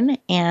Karen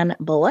Ann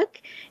Bullock,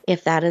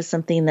 if that is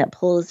something that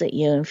pulls at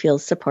you and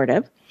feels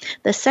supportive.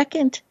 The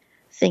second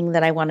thing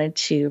that I wanted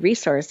to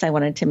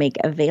make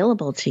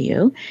available to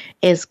you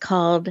is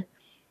called,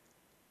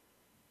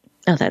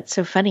 oh, that's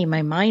so funny.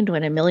 My mind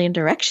went a million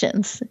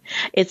directions.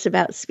 It's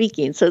about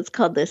speaking. So it's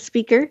called the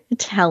Speaker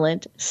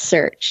Talent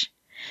Search.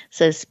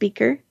 So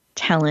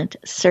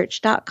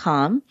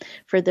speakertalentsearch.com.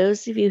 For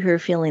those of you who are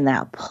feeling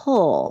that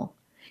pull,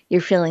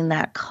 you're feeling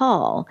that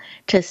call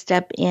to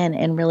step in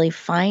and really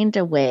find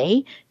a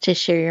way to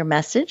share your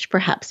message,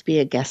 perhaps be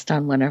a guest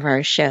on one of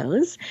our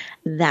shows,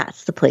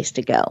 that's the place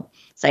to go.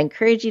 So I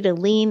encourage you to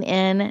lean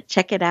in,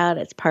 check it out.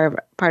 It's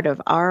part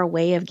of our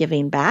way of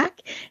giving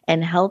back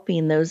and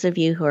helping those of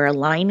you who are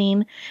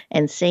aligning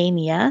and saying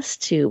yes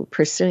to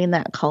pursuing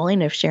that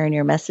calling of sharing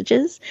your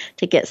messages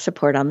to get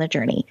support on the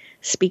journey.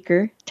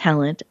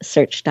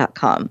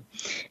 SpeakerTalentSearch.com.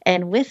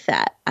 And with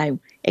that,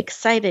 I'm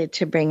excited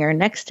to bring our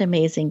next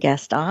amazing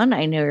guest on.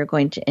 I know you're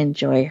going to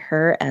enjoy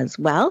her as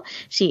well.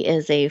 She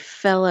is a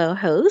fellow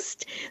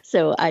host,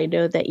 so I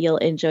know that you'll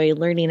enjoy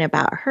learning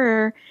about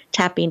her,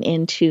 tapping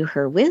into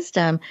her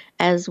wisdom,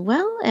 as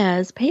well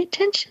as pay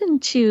attention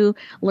to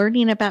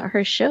learning about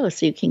her show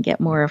so you can get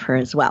more of her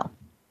as well.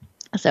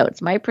 So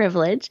it's my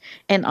privilege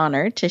and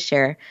honor to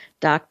share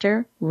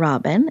Dr.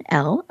 Robin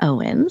L.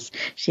 Owens.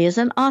 She is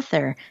an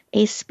author,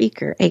 a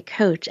speaker, a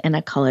coach, and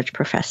a college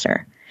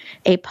professor,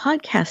 a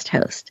podcast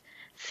host,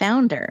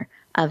 founder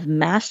of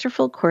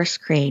Masterful Course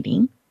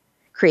Creations.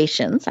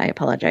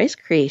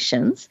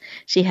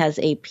 She has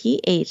a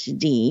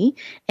PhD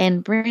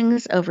and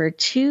brings over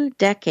 2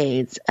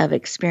 decades of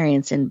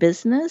experience in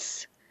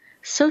business,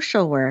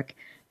 social work,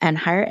 and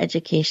higher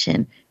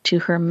education to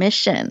her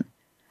mission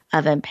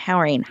of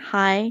empowering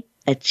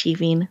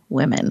high-achieving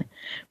women.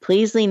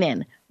 Please lean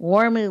in,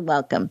 warmly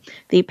welcome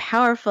the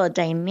powerful,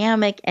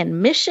 dynamic,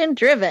 and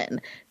mission-driven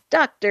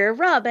Dr.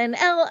 Robin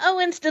L.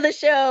 Owens to the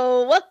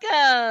show.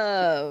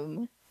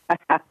 Welcome.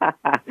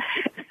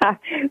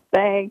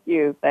 Thank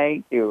you,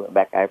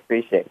 Rebecca. I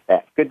appreciate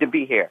that. Good to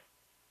be here.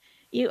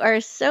 You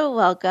are so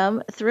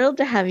welcome. Thrilled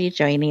to have you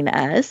joining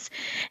us.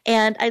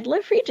 And I'd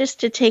love for you just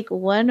to take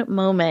one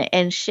moment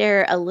and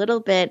share a little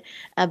bit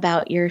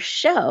about your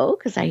show,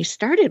 because I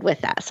started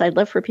with that. So I'd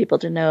love for people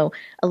to know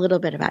a little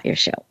bit about your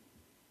show.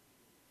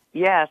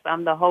 Yes,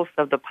 I'm the host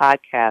of the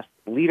podcast,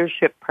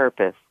 Leadership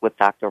Purpose with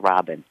Dr.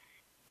 Robin.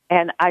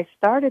 And I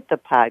started the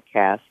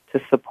podcast to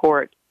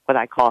support what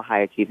I call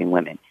high-achieving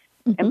women.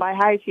 Mm-hmm. And by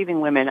high-achieving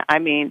women, I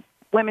mean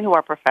women who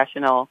are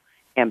professional,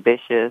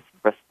 ambitious,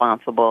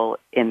 responsible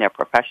in their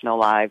professional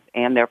lives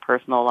and their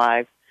personal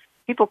lives.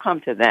 People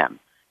come to them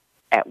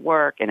at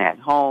work and at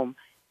home,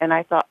 and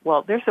I thought,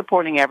 well, they're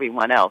supporting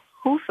everyone else.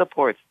 Who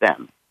supports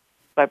them?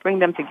 So I bring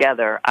them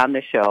together on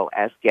the show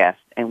as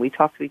guests, and we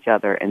talk to each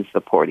other and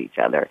support each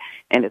other,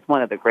 and it's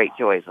one of the great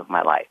joys of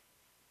my life.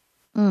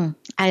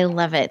 I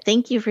love it.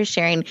 Thank you for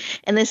sharing.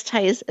 And this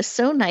ties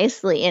so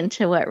nicely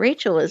into what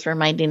Rachel was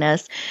reminding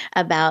us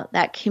about,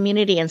 that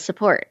community and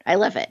support. I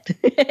love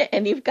it.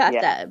 And you've got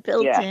that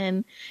built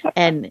in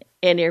and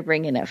you're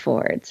bringing it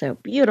forward. So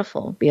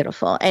beautiful,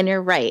 beautiful. And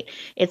you're right.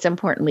 It's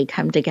important we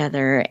come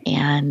together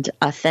and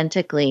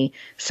authentically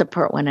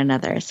support one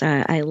another. So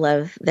I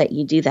love that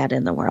you do that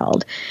in the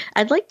world.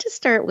 I'd like to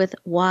start with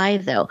why,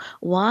 though.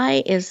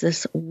 Why is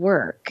this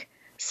work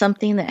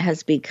something that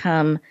has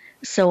become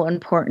so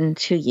important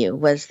to you?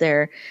 Was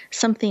there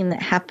something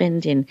that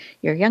happened in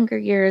your younger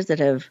years that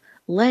have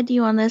led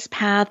you on this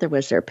path, or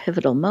was there a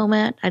pivotal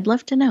moment? I'd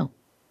love to know.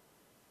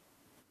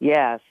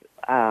 Yes,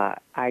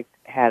 I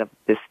had a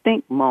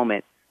distinct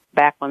moment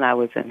back when I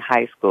was in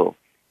high school,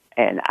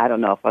 and I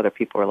don't know if other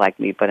people were like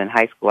me, but in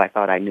high school I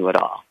thought I knew it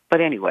all.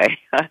 But anyway,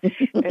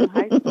 in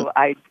high school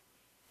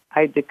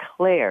I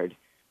declared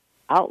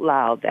out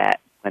loud that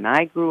when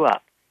I grew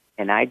up,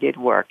 and I did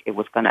work, it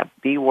was going to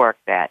be work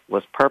that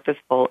was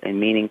purposeful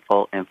and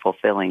meaningful and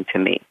fulfilling to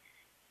me.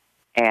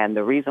 And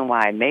the reason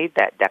why I made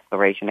that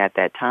declaration at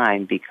that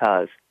time,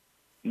 because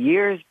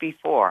years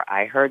before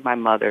I heard my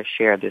mother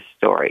share this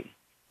story,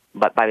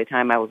 but by the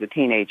time I was a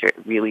teenager,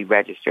 it really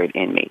registered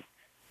in me.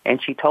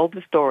 And she told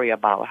the story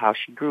about how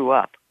she grew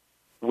up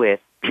with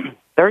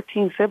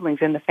 13 siblings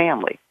in the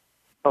family,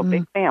 so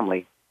big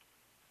family.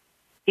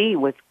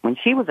 When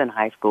she was in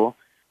high school,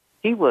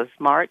 she was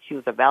smart. She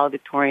was a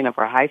valedictorian of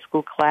her high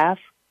school class,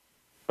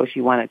 so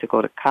she wanted to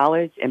go to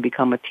college and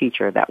become a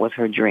teacher. That was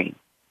her dream.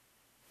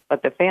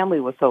 But the family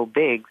was so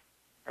big,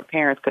 her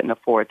parents couldn't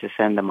afford to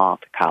send them all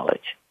to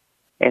college.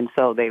 And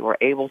so they were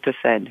able to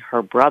send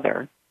her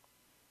brother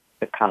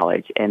to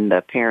college, and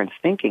the parents'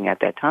 thinking at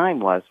that time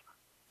was,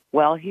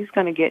 well, he's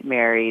going to get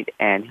married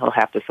and he'll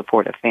have to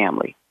support a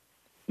family.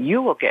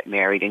 You will get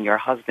married and your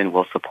husband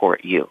will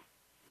support you.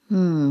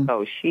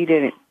 So she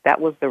didn't,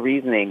 that was the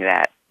reasoning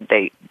that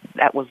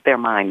was their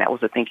mind. That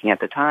was the thinking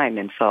at the time.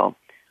 And so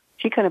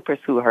she couldn't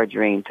pursue her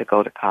dream to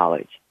go to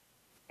college.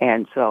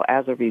 And so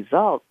as a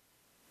result,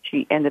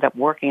 she ended up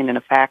working in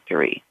a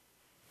factory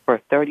for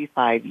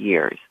 35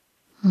 years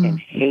and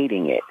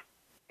hating it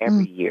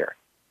every year.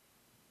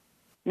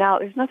 Now,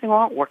 there's nothing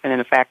wrong with working in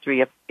a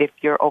factory if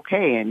you're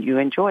okay and you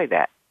enjoy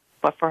that.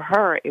 But for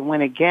her, it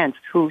went against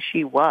who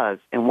she was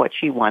and what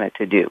she wanted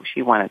to do.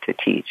 She wanted to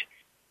teach.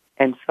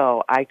 And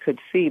so I could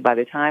see, by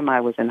the time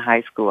I was in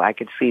high school, I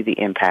could see the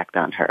impact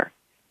on her,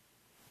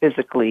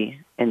 physically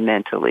and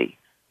mentally,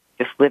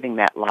 just living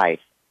that life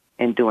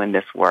and doing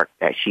this work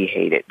that she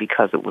hated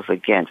because it was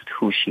against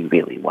who she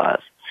really was.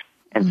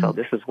 And so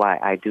this is why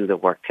I do the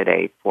work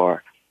today.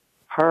 For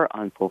her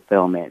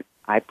unfulfillment,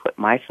 I put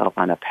myself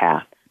on a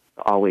path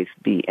to always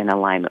be in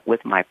alignment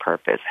with my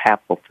purpose, have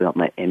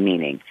fulfillment and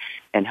meaning,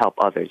 and help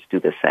others do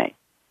the same.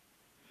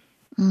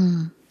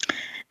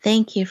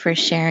 Thank you for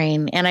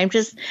sharing. And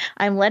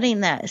I'm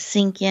letting that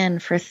sink in.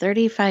 For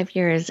 35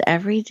 years,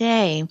 every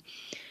day,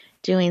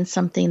 doing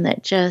something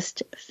that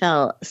just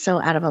felt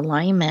so out of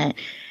alignment.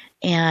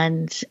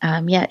 And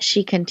yet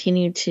she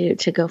continued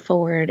to go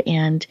forward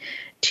and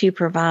to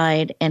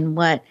provide, and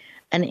what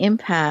an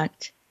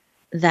impact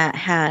that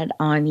had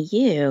on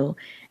you,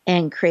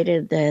 and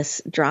created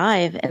this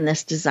drive and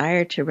this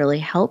desire to really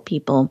help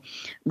people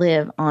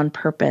live on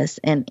purpose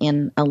and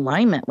in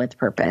alignment with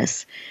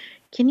purpose.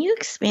 Can you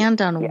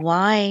expand on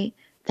why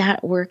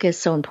that work is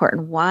so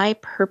important? Why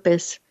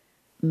purpose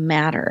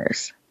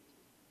matters?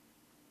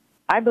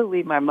 I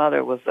believe my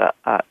mother was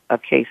a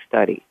case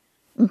study.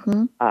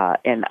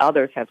 And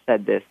others have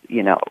said this,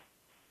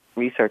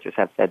 researchers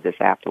have said this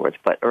afterwards,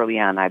 but early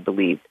on I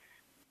believed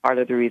part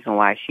of the reason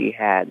why she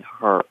had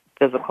her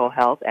physical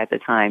health at the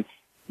time,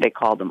 they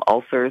called them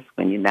ulcers,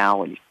 when we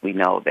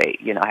know they,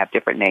 have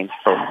different names.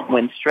 So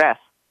when stress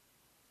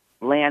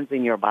lands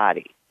in your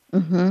body.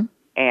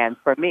 And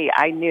for me,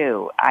 I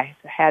knew, I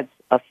had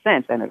a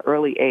sense at an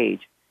early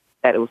age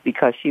that it was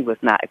because she was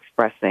not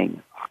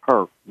expressing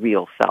her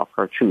real self,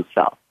 her true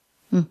self.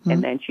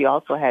 And then she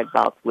also had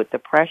bouts with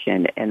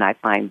depression, and I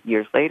find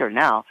years later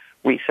now,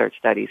 research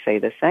studies say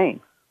the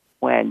same.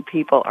 When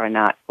people are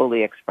not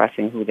fully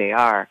expressing who they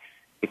are,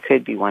 it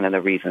could be one of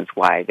the reasons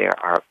why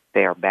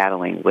they are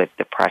battling with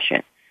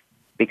depression,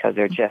 because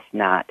they're just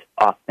not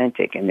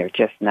authentic and they're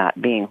just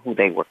not being who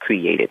they were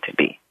created to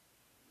be.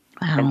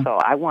 And so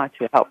I want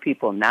to help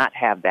people not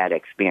have that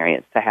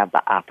experience, to have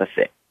the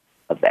opposite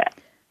of that,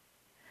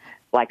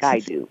 like I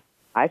do.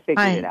 I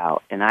figured it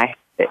out, and I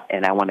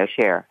want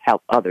to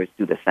help others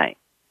do the same.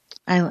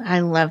 I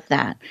love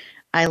that.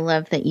 I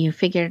love that you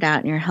figured it out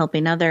and you're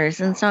helping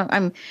others. And so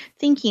I'm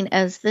thinking,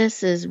 as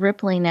this is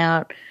rippling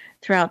out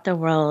throughout the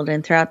world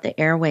and throughout the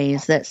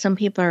airways, that some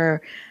people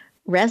are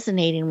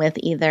resonating with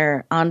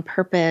either on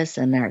purpose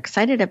and they're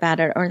excited about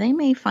it, or they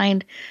may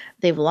find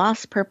they've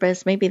lost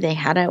purpose. Maybe they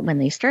had it when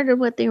they started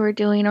what they were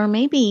doing, or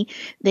maybe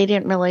they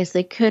didn't realize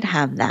they could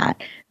have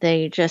that.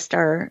 They just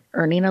are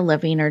earning a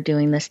living or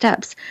doing the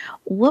steps.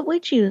 What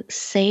would you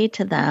say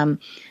to them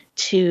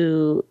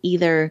to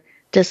either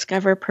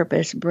discover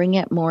purpose, bring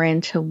it more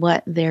into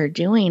what they're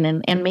doing.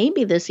 And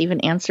maybe this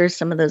even answers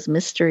some of those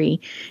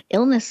mystery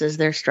illnesses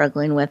they're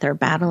struggling with or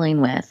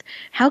battling with.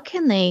 How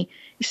can they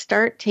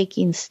start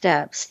taking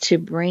steps to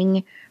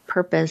bring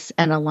purpose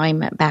and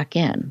alignment back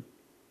in?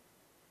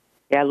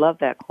 Yeah, I love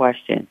that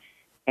question.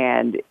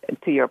 And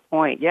to your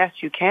point, yes,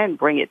 you can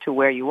bring it to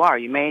where you are.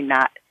 You may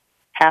not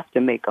have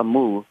to make a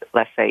move,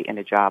 let's say, in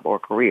a job or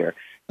career.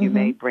 You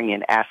may bring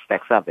in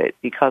aspects of it.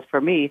 Because for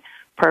me,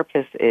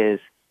 purpose is,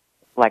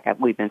 like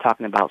we've been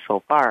talking about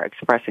so far,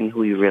 expressing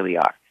who you really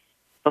are.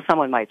 So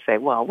someone might say,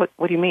 well, what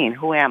do you mean?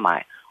 Who am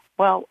I?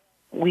 Well,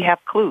 we have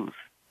clues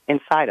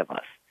inside of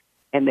us,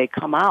 and they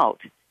come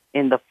out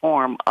in the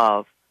form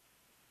of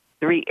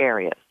 3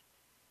 areas.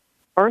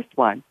 First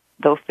one,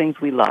 those things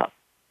we love.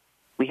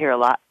 We hear a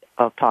lot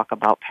of talk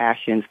about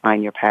passions,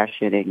 find your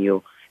passion, and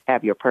you'll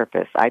have your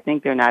purpose. I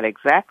think they're not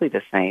exactly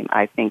the same.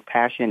 I think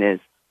passion is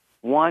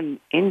one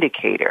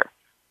indicator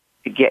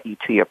to get you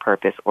to your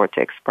purpose or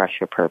to express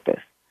your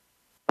purpose.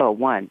 So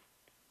one,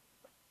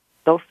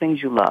 those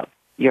things you love,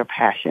 your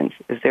passions.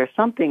 Is there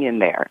something in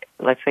there?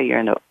 Let's say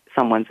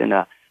someone's in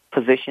a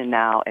position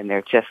now and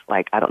they're just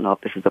like, I don't know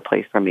if this is the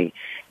place for me.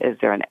 Is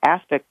there an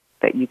aspect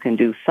that you can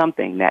do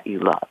something that you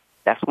love?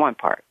 That's one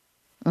part.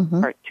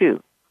 Part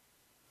 2,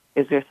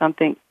 is there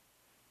something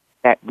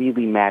that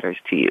really matters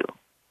to you?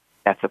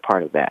 That's a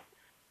part of that.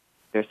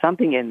 There's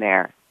something in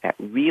there that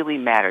really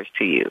matters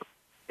to you.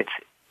 It's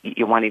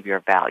one of your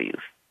values.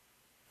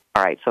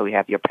 All right, so we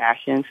have your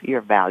passions,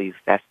 your values.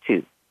 That's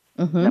 2.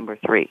 Number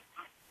 3,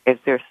 is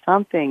there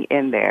something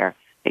in there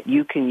that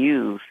you can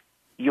use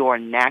your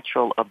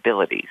natural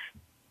abilities?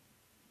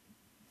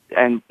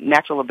 And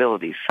natural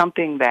abilities,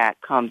 something that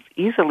comes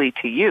easily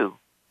to you,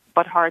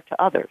 but hard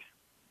to others.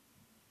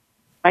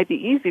 Might be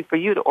easy for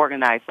you to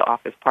organize the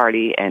office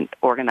party and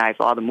organize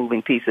all the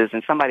moving pieces,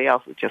 and somebody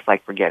else is just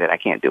like, forget it, I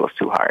can't do it, it's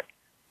too hard.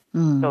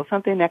 So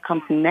something that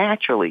comes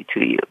naturally to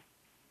you.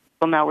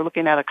 So now we're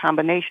looking at a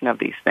combination of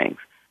these things.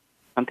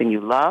 Something you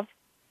love,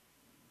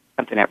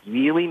 something that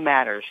really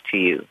matters to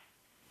you,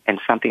 and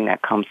something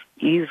that comes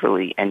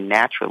easily and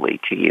naturally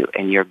to you,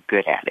 and you're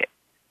good at it,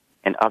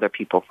 and other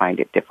people find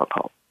it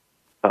difficult.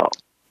 So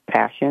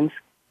passions,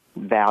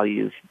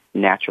 values,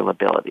 natural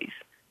abilities.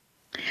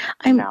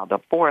 Now the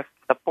fourth.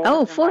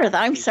 Oh, fourth.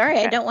 I'm sorry.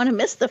 I don't want to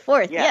miss the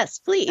fourth. Yes,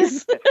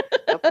 please.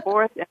 The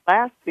fourth and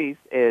last piece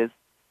is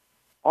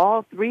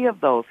all 3 of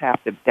those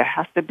there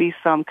has to be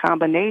some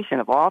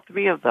combination of all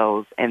 3 of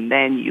those, and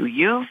then you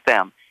use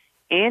them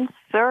in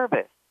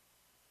service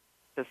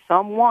to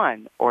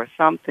someone or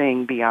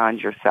something beyond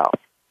yourself.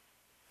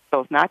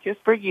 So it's not just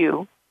for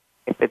you.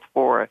 If it's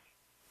for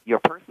your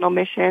personal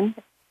mission,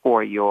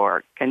 for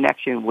your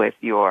connection with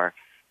your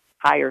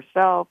higher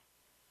self,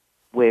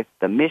 with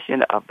the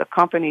mission of the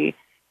company,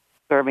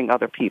 serving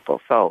other people.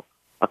 So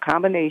a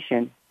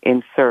combination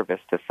in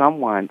service to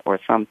someone or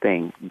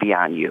something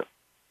beyond you.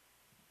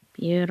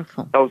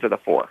 Beautiful. Those are the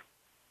 4.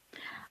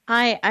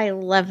 I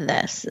love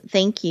this.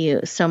 Thank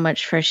you so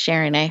much for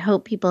sharing. I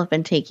hope people have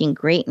been taking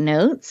great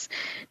notes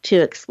to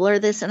explore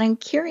this. And I'm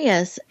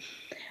curious,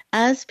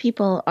 as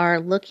people are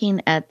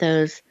looking at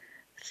those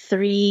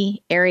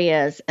 3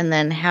 areas and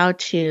then how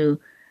to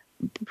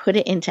put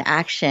it into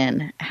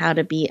action, how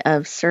to be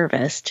of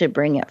service to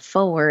bring it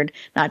forward,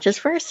 not just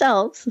for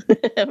ourselves,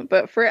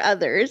 but for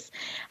others,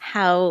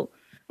 how,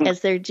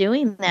 as they're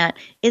doing that,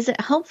 is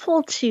it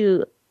helpful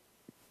to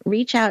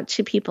reach out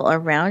to people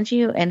around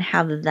you and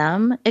have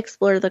them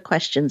explore the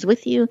questions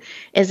with you?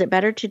 Is it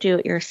better to do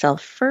it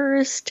yourself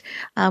first?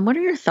 What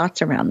are your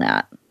thoughts around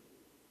that?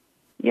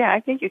 Yeah, I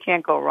think you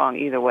can't go wrong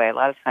either way. A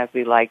lot of times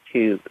we like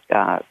to,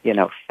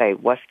 say,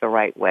 what's the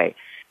right way?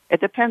 It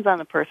depends on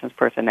the person's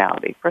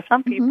personality. For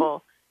some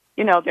people,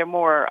 they're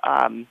more,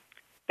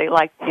 they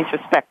like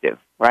introspective,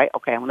 right?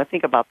 Okay, I'm going to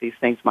think about these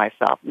things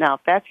myself. Now,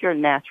 if that's your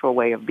natural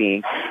way of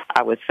being,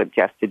 I would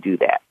suggest to do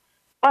that.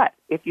 But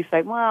if you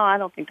say, well, I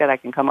don't think that I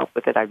can come up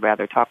with it, I'd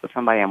rather talk with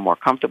somebody, I'm more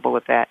comfortable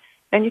with that,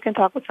 then you can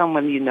talk with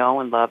someone you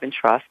know and love and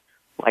trust,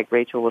 like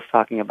Rachel was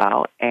talking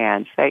about,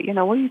 and say,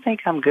 what do you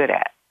think I'm good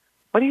at?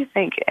 What do you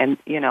think? And,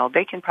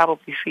 they can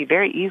probably see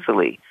very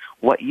easily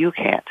what you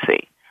can't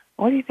see.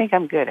 What do you think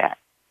I'm good at?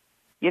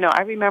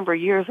 I remember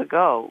years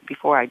ago,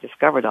 before I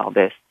discovered all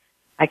this,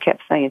 I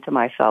kept saying to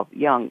myself, as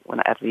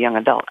a young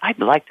adult, I'd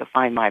like to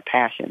find my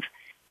passions.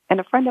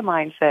 And a friend of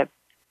mine said,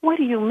 what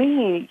do you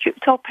mean? You're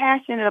so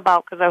passionate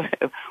about, because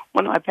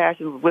one of my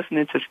passions was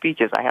listening to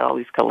speeches. I had all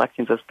these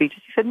collections of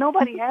speeches. She said,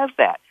 nobody has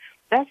that.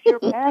 That's your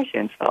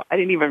passion. So I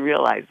didn't even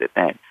realize it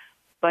then.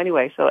 So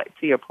anyway, so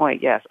to your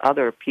point, yes,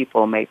 other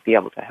people may be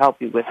able to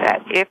help you with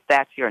that if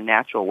that's your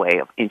natural way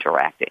of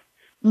interacting.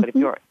 But if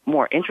you're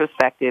more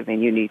introspective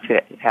and you need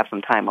to have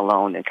some time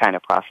alone and kind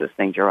of process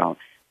things your own,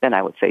 then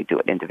I would say do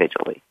it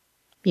individually.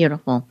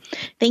 Beautiful.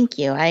 Thank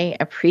you. I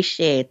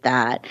appreciate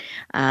that.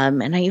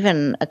 And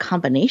even a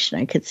combination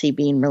I could see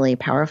being really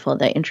powerful,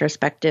 the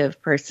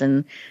introspective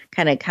person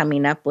kind of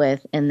coming up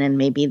with, and then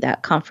maybe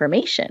that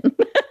confirmation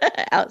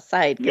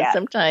outside. Because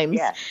sometimes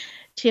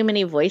too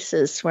many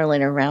voices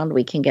swirling around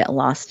we can get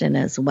lost in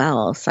as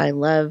well. So I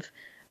love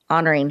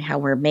honoring how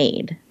we're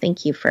made.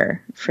 Thank you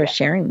for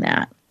sharing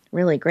that.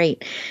 Really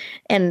great.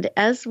 And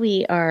as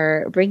we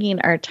are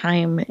bringing our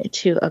time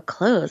to a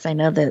close, I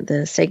know that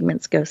the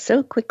segments go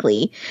so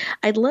quickly.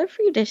 I'd love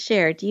for you to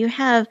share. Do you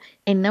have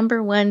a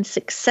number one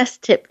success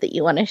tip that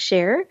you want to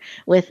share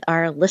with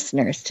our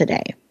listeners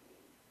today?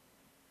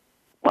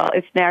 Well,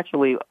 it's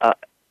naturally an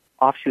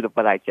offshoot of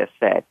what I just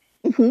said.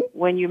 Mm-hmm.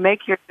 When you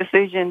make your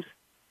decisions,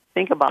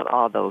 think about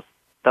all those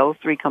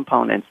three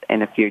components,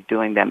 and if you're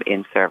doing them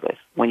in service.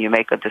 When you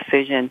make a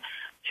decision,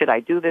 should I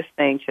do this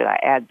thing? Should I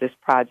add this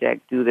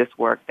project, do this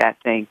work, that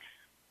thing?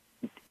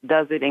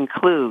 Does it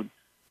include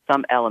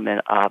some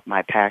element of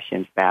my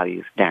passions,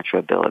 values, natural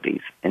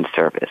abilities, and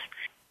service?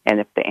 And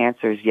if the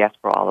answer is yes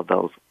for all of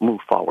those, move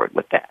forward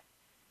with that.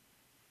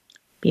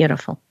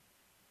 Beautiful.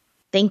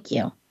 Thank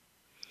you.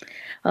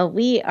 Well,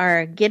 we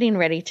are getting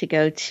ready to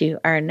go to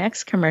our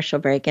next commercial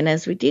break. And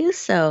as we do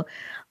so,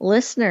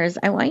 listeners,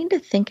 I want you to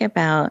think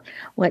about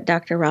what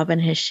Dr. Robin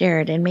has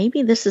shared. And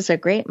maybe this is a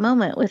great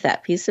moment with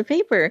that piece of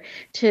paper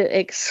to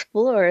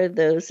explore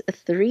those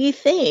three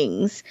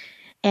things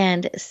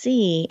and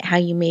see how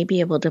you may be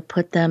able to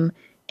put them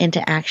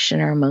into action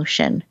or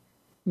motion.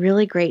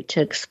 Really great to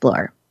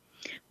explore.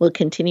 We'll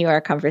continue our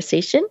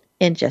conversation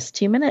in just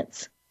 2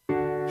 minutes.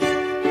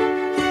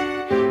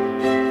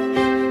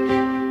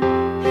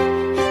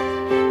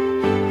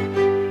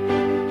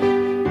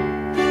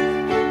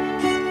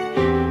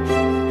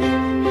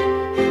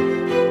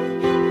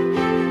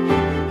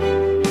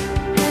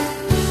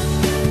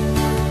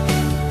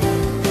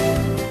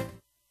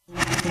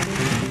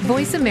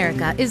 Voice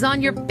America is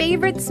on your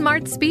favorite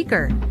smart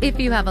speaker. If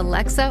you have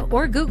Alexa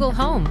or Google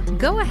Home,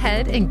 go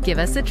ahead and give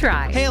us a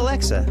try. Hey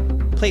Alexa,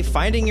 play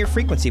Finding Your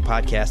Frequency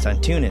podcast on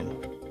TuneIn.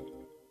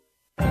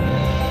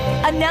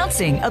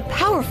 Announcing a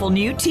powerful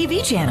new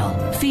TV channel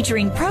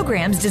featuring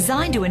programs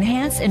designed to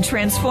enhance and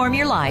transform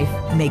your life.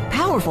 Make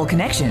powerful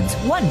connections,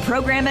 one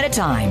program at a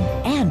time.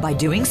 And by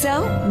doing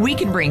so, we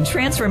can bring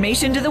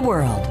transformation to the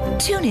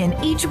world. Tune in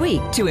each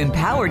week to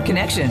Empowered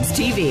Connections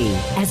TV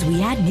as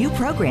we add new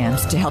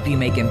programs to help you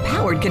make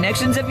empowered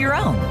connections of your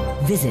own.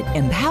 Visit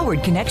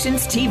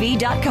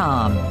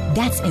empoweredconnectionstv.com.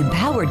 That's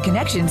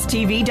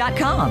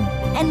empoweredconnectionstv.com.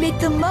 And make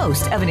the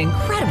most of an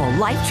incredible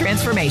life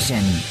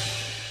transformation.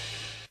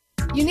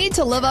 You need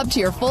to live up to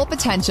your full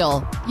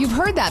potential. You've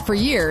heard that for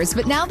years,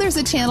 but now there's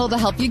a channel to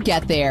help you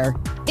get there.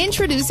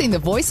 Introducing the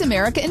Voice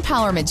America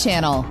Empowerment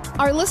Channel.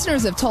 Our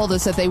listeners have told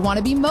us that they want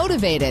to be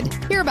motivated,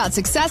 hear about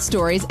success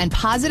stories, and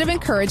positive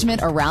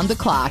encouragement around the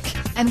clock.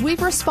 And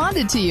we've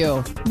responded to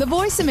you. The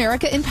Voice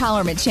America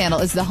Empowerment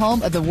Channel is the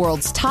home of the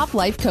world's top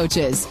life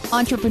coaches,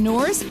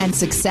 entrepreneurs, and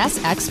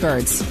success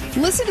experts.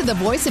 Listen to the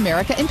Voice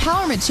America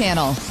Empowerment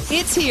Channel.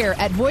 It's here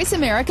at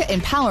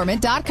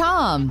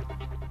voiceamericaempowerment.com.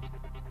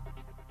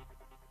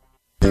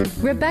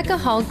 Rebecca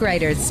Hall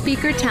Greider's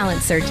Speaker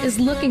Talent Search is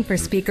looking for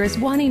speakers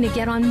wanting to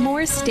get on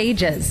more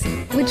stages.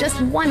 With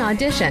just one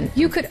audition,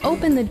 you could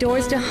open the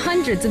doors to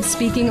hundreds of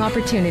speaking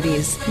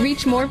opportunities,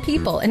 reach more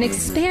people, and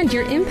expand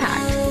your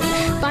impact.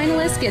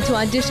 Finalists get to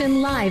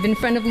audition live in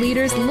front of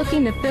leaders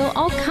looking to fill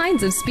all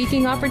kinds of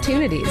speaking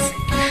opportunities.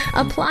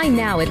 Apply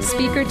now at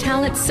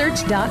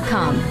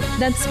SpeakerTalentSearch.com.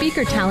 That's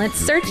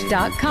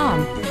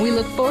SpeakerTalentSearch.com. We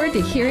look forward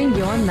to hearing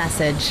your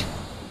message.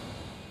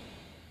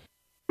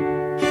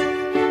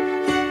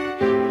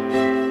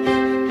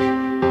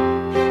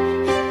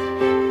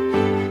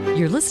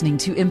 You're listening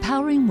to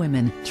Empowering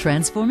Women,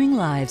 Transforming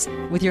Lives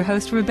with your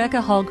host,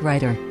 Rebecca Hall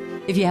Greider.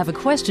 If you have a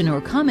question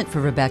or comment for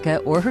Rebecca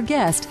or her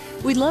guest,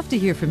 we'd love to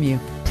hear from you.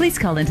 Please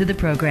call into the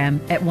program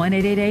at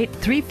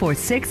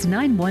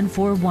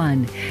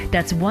 1-888-346-9141.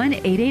 That's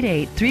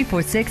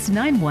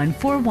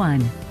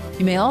 1-888-346-9141.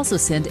 You may also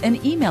send an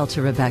email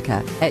to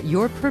Rebecca at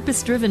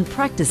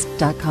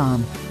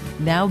yourpurposedrivenpractice.com.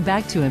 Now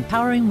back to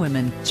Empowering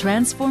Women,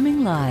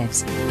 Transforming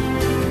Lives.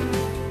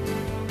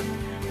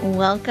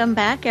 Welcome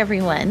back,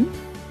 everyone.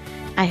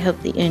 I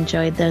hope that you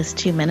enjoyed those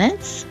 2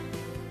 minutes,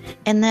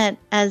 and that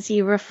as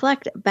you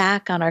reflect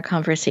back on our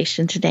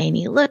conversation today and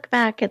you look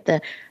back at the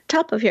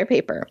top of your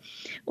paper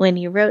when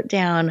you wrote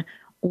down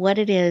what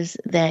it is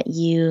that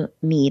you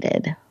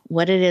needed,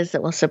 what it is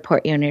that will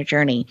support you in your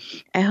journey.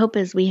 I hope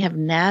as we have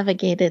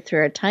navigated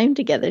through our time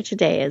together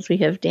today, as we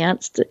have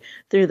danced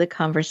through the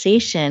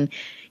conversation,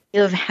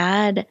 you have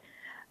had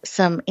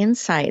some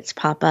insights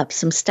pop up,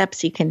 some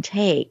steps you can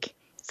take,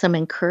 some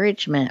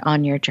encouragement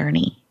on your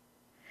journey.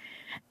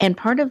 And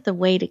part of the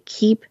way to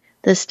keep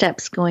the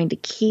steps going, to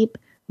keep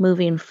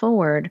moving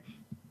forward,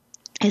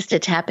 is to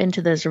tap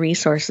into those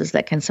resources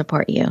that can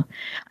support you.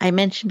 I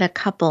mentioned a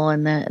couple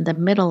in the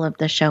middle of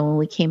the show when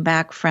we came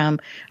back from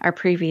our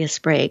previous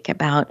break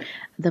about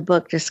the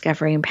book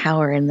Discovering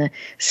Power and the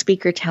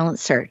Speaker Talent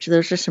Search.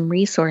 Those are some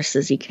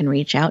resources you can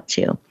reach out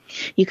to.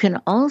 You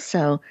can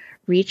also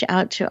reach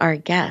out to our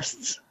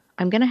guests.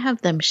 I'm going to have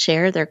them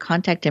share their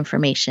contact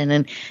information.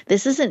 And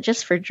this isn't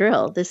just for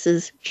drill. This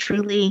is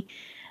truly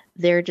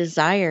their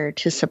desire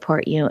to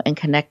support you and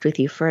connect with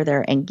you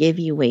further and give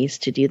you ways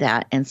to do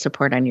that and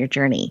support on your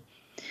journey.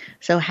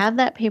 So have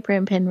that paper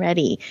and pen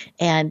ready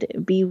and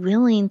be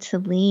willing to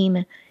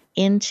lean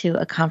into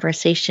a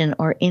conversation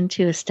or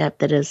into a step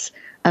that is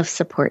of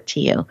support to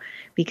you.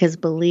 Because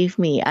believe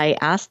me, I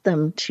asked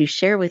them to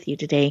share with you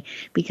today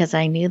because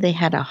I knew they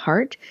had a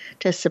heart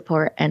to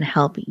support and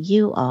help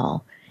you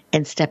all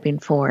in stepping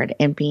forward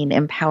and being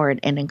empowered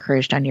and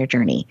encouraged on your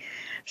journey.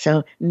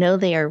 So know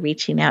they are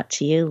reaching out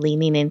to you,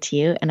 leaning into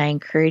you, and I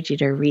encourage you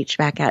to reach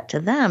back out to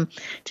them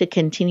to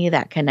continue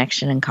that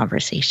connection and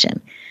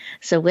conversation.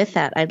 So with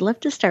that, I'd love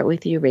to start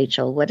with you,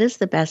 Rachel. What is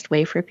the best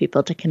way for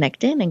people to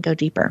connect in and go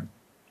deeper?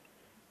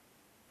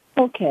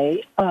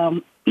 Okay.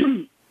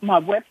 My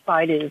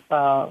website is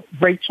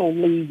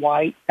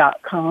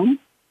rachelleewhite.com.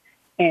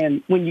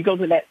 And when you go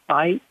to that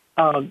site,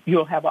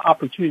 you'll have an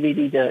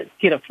opportunity to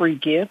get a free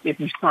gift if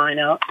you sign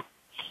up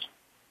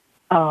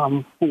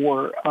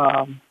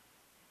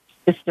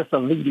it's just a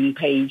leading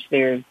page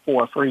there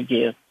for a free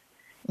gift.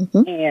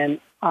 Mm-hmm. And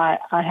I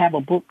have a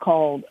book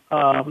called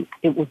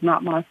It Was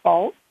Not My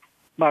Fault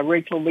by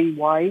Rachel Lee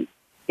White.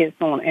 It's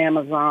on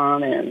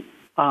Amazon and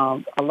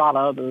a lot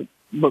of other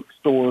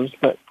bookstores,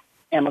 but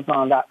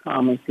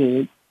Amazon.com is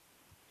good.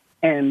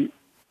 And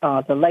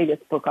the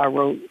latest book I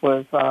wrote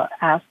was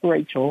Ask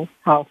Rachel,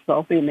 How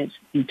Self-Image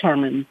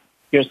Determines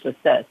Your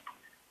Success.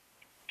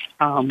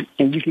 And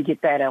you can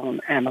get that on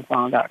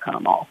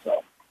Amazon.com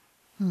also.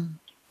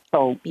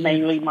 So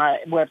mainly my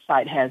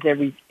website has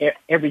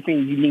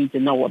everything you need to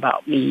know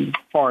about me as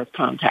far as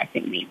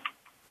contacting me.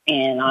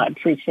 And I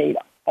appreciate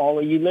all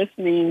of you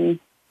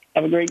listening.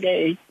 Have a great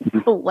day.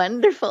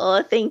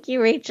 Wonderful. Thank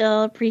you,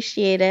 Rachel.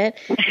 Appreciate it.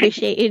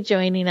 Appreciate you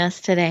joining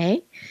us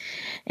today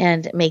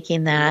and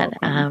making that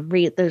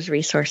those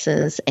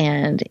resources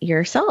and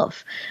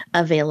yourself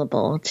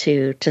available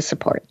to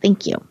support.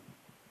 Thank you.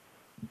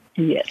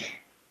 Yes.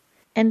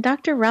 And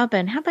Dr.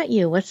 Robin, how about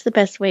you? What's the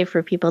best way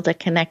for people to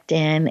connect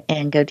in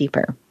and go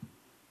deeper?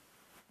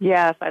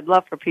 Yes, I'd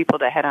love for people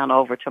to head on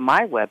over to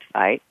my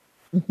website,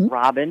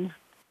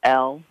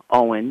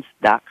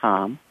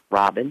 RobinLOwens.com,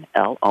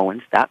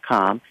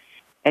 RobinLOwens.com,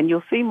 and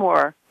you'll see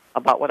more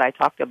about what I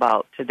talked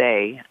about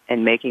today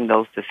and making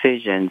those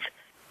decisions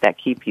that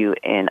keep you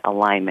in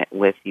alignment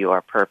with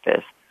your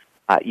purpose.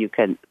 You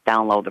can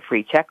download the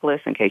free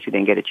checklist in case you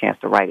didn't get a chance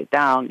to write it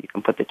down. You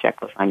can put the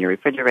checklist on your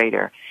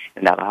refrigerator,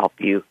 and that'll help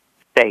you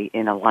stay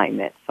in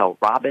alignment. So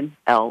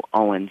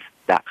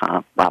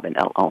RobinLOwens.com,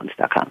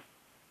 RobinLOwens.com.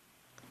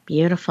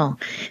 Beautiful.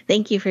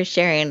 Thank you for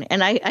sharing.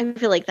 And I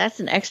feel like that's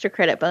an extra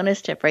credit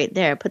bonus tip right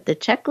there. Put the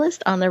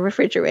checklist on the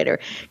refrigerator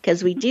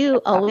because we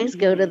do always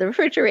go to the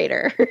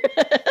refrigerator.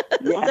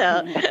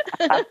 So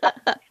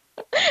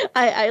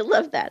I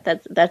love that.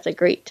 That's a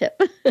great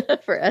tip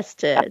for us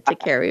to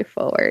carry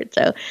forward.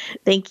 So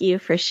thank you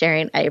for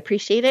sharing. I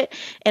appreciate it.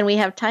 And we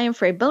have time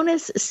for a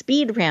bonus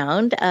speed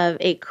round of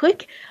a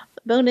quick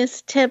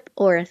bonus tip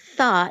or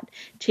thought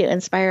to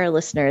inspire our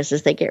listeners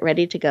as they get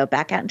ready to go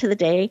back out into the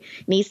day.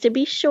 Needs to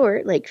be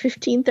short, like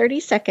 15,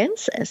 30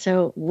 seconds.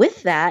 So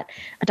with that,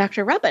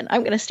 Dr. Robin,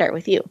 I'm going to start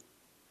with you.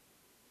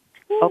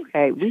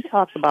 Okay, we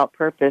talked about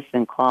purpose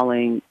and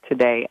calling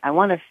today. I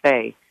want to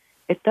say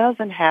it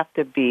doesn't have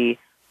to be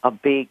a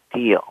big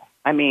deal.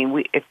 I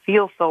mean, it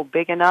feels so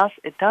big in us.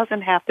 It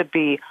doesn't have to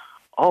be,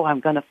 I'm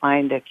going to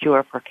find a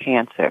cure for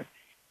cancer.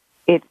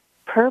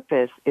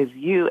 Purpose is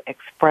you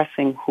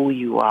expressing who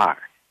you are.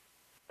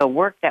 The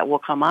work that will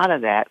come out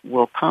of that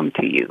will come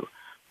to you.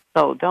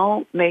 So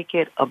don't make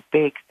it a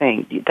big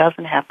thing. It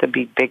doesn't have to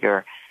be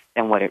bigger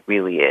than what it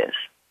really is.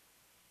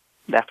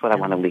 That's what I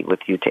want to leave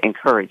with you, to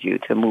encourage you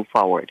to move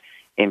forward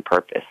in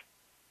purpose.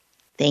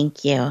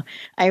 Thank you.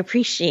 I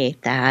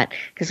appreciate that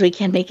because we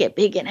can make it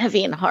big and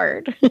heavy and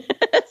hard.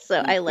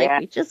 So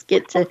we just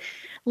get to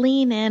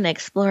lean in,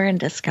 explore, and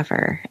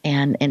discover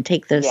and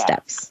take those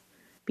steps.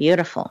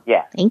 Beautiful.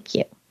 Yeah. Thank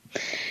you.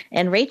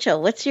 And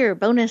Rachel, what's your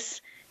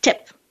bonus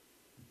tip?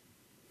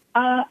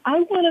 I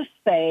want to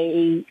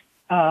say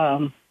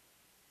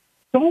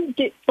don't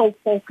get so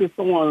focused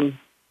on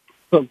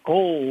the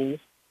goals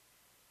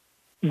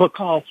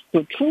because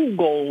the true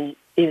goal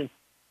is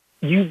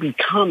you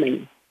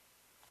becoming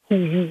who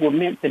you were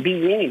meant to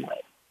be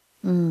anyway.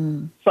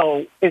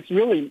 So it's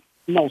really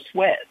no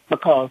sweat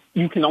because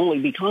you can only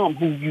become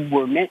who you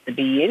were meant to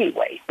be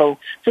anyway. So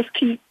just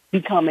keep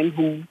becoming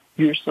who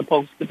you're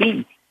supposed to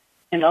be.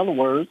 In other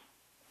words,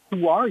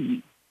 who are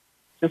you?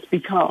 Just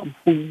become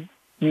who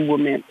you were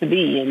meant to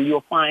be, and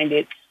you'll find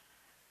it,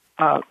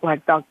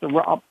 like Dr.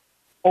 Rob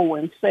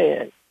Owens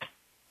said,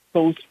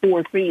 those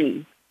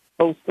three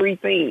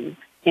things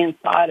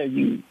inside of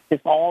you.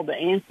 It's all the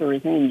answer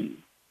is in you.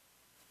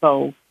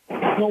 So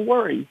no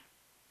worries.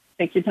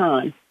 Take your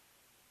time.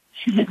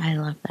 I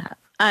love that.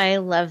 I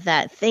love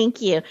that.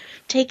 Thank you.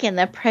 Taking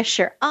the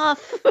pressure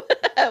off.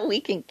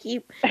 We can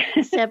keep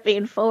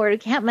stepping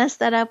forward. Can't mess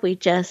that up. We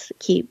just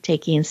keep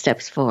taking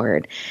steps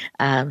forward.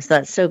 So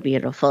that's so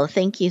beautiful.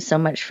 Thank you so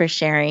much for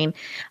sharing.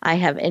 I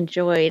have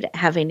enjoyed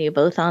having you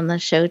both on the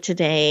show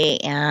today,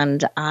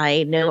 and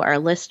I know our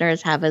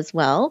listeners have as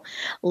well.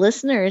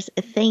 Listeners,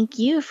 thank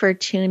you for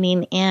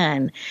tuning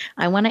in.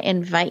 I want to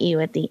invite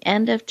you at the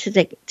end of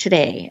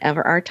today, of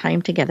our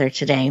time together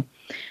today,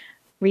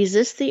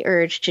 resist the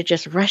urge to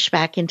just rush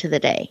back into the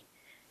day.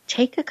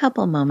 Take a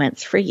couple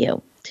moments for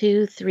you,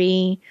 2,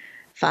 3,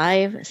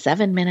 5,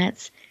 7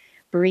 minutes.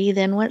 Breathe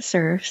in what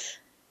serves,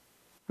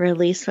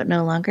 release what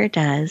no longer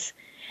does,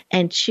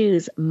 and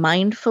choose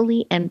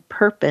mindfully and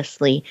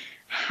purposely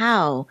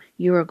how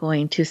you are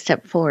going to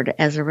step forward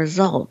as a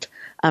result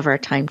of our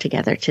time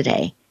together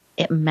today.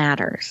 It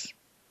matters.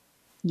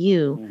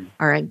 You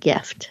are a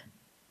gift.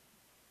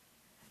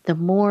 The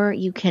more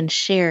you can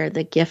share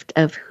the gift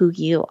of who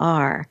you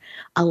are,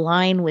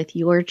 align with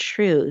your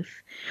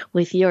truth,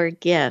 with your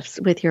gifts,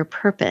 with your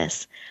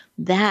purpose,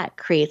 that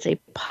creates a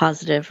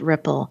positive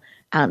ripple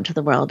out into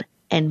the world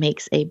and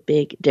makes a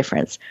big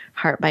difference,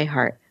 heart by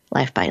heart,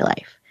 life by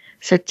life.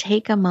 So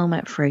take a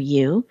moment for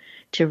you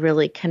to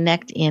really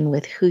connect in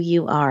with who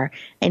you are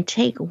and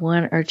take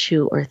 1 or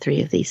 2 or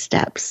 3 of these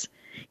steps.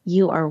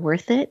 You are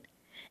worth it,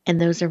 and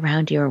those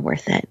around you are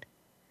worth it.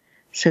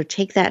 So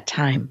take that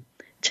time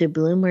to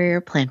bloom where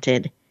you're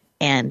planted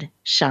and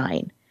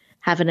shine.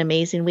 Have an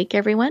amazing week,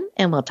 everyone,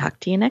 and we'll talk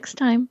to you next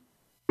time.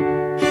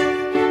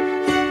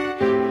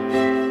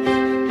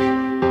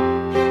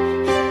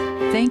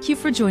 Thank you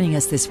for joining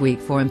us this week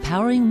for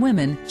Empowering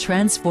Women,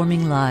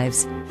 Transforming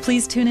Lives.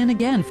 Please tune in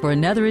again for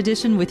another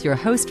edition with your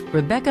host,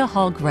 Rebecca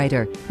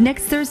Hall-Gruyter.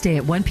 Next Thursday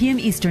at 1 p.m.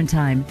 Eastern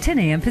Time, 10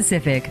 a.m.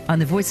 Pacific on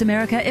the Voice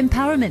America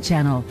Empowerment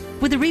Channel,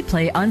 with a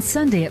replay on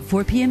Sunday at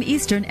 4 p.m.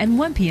 Eastern and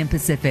 1 p.m.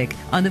 Pacific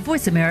on the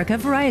Voice America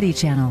Variety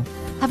Channel.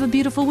 Have a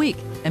beautiful week,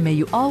 and may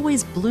you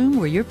always bloom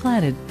where you're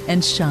planted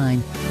and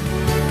shine.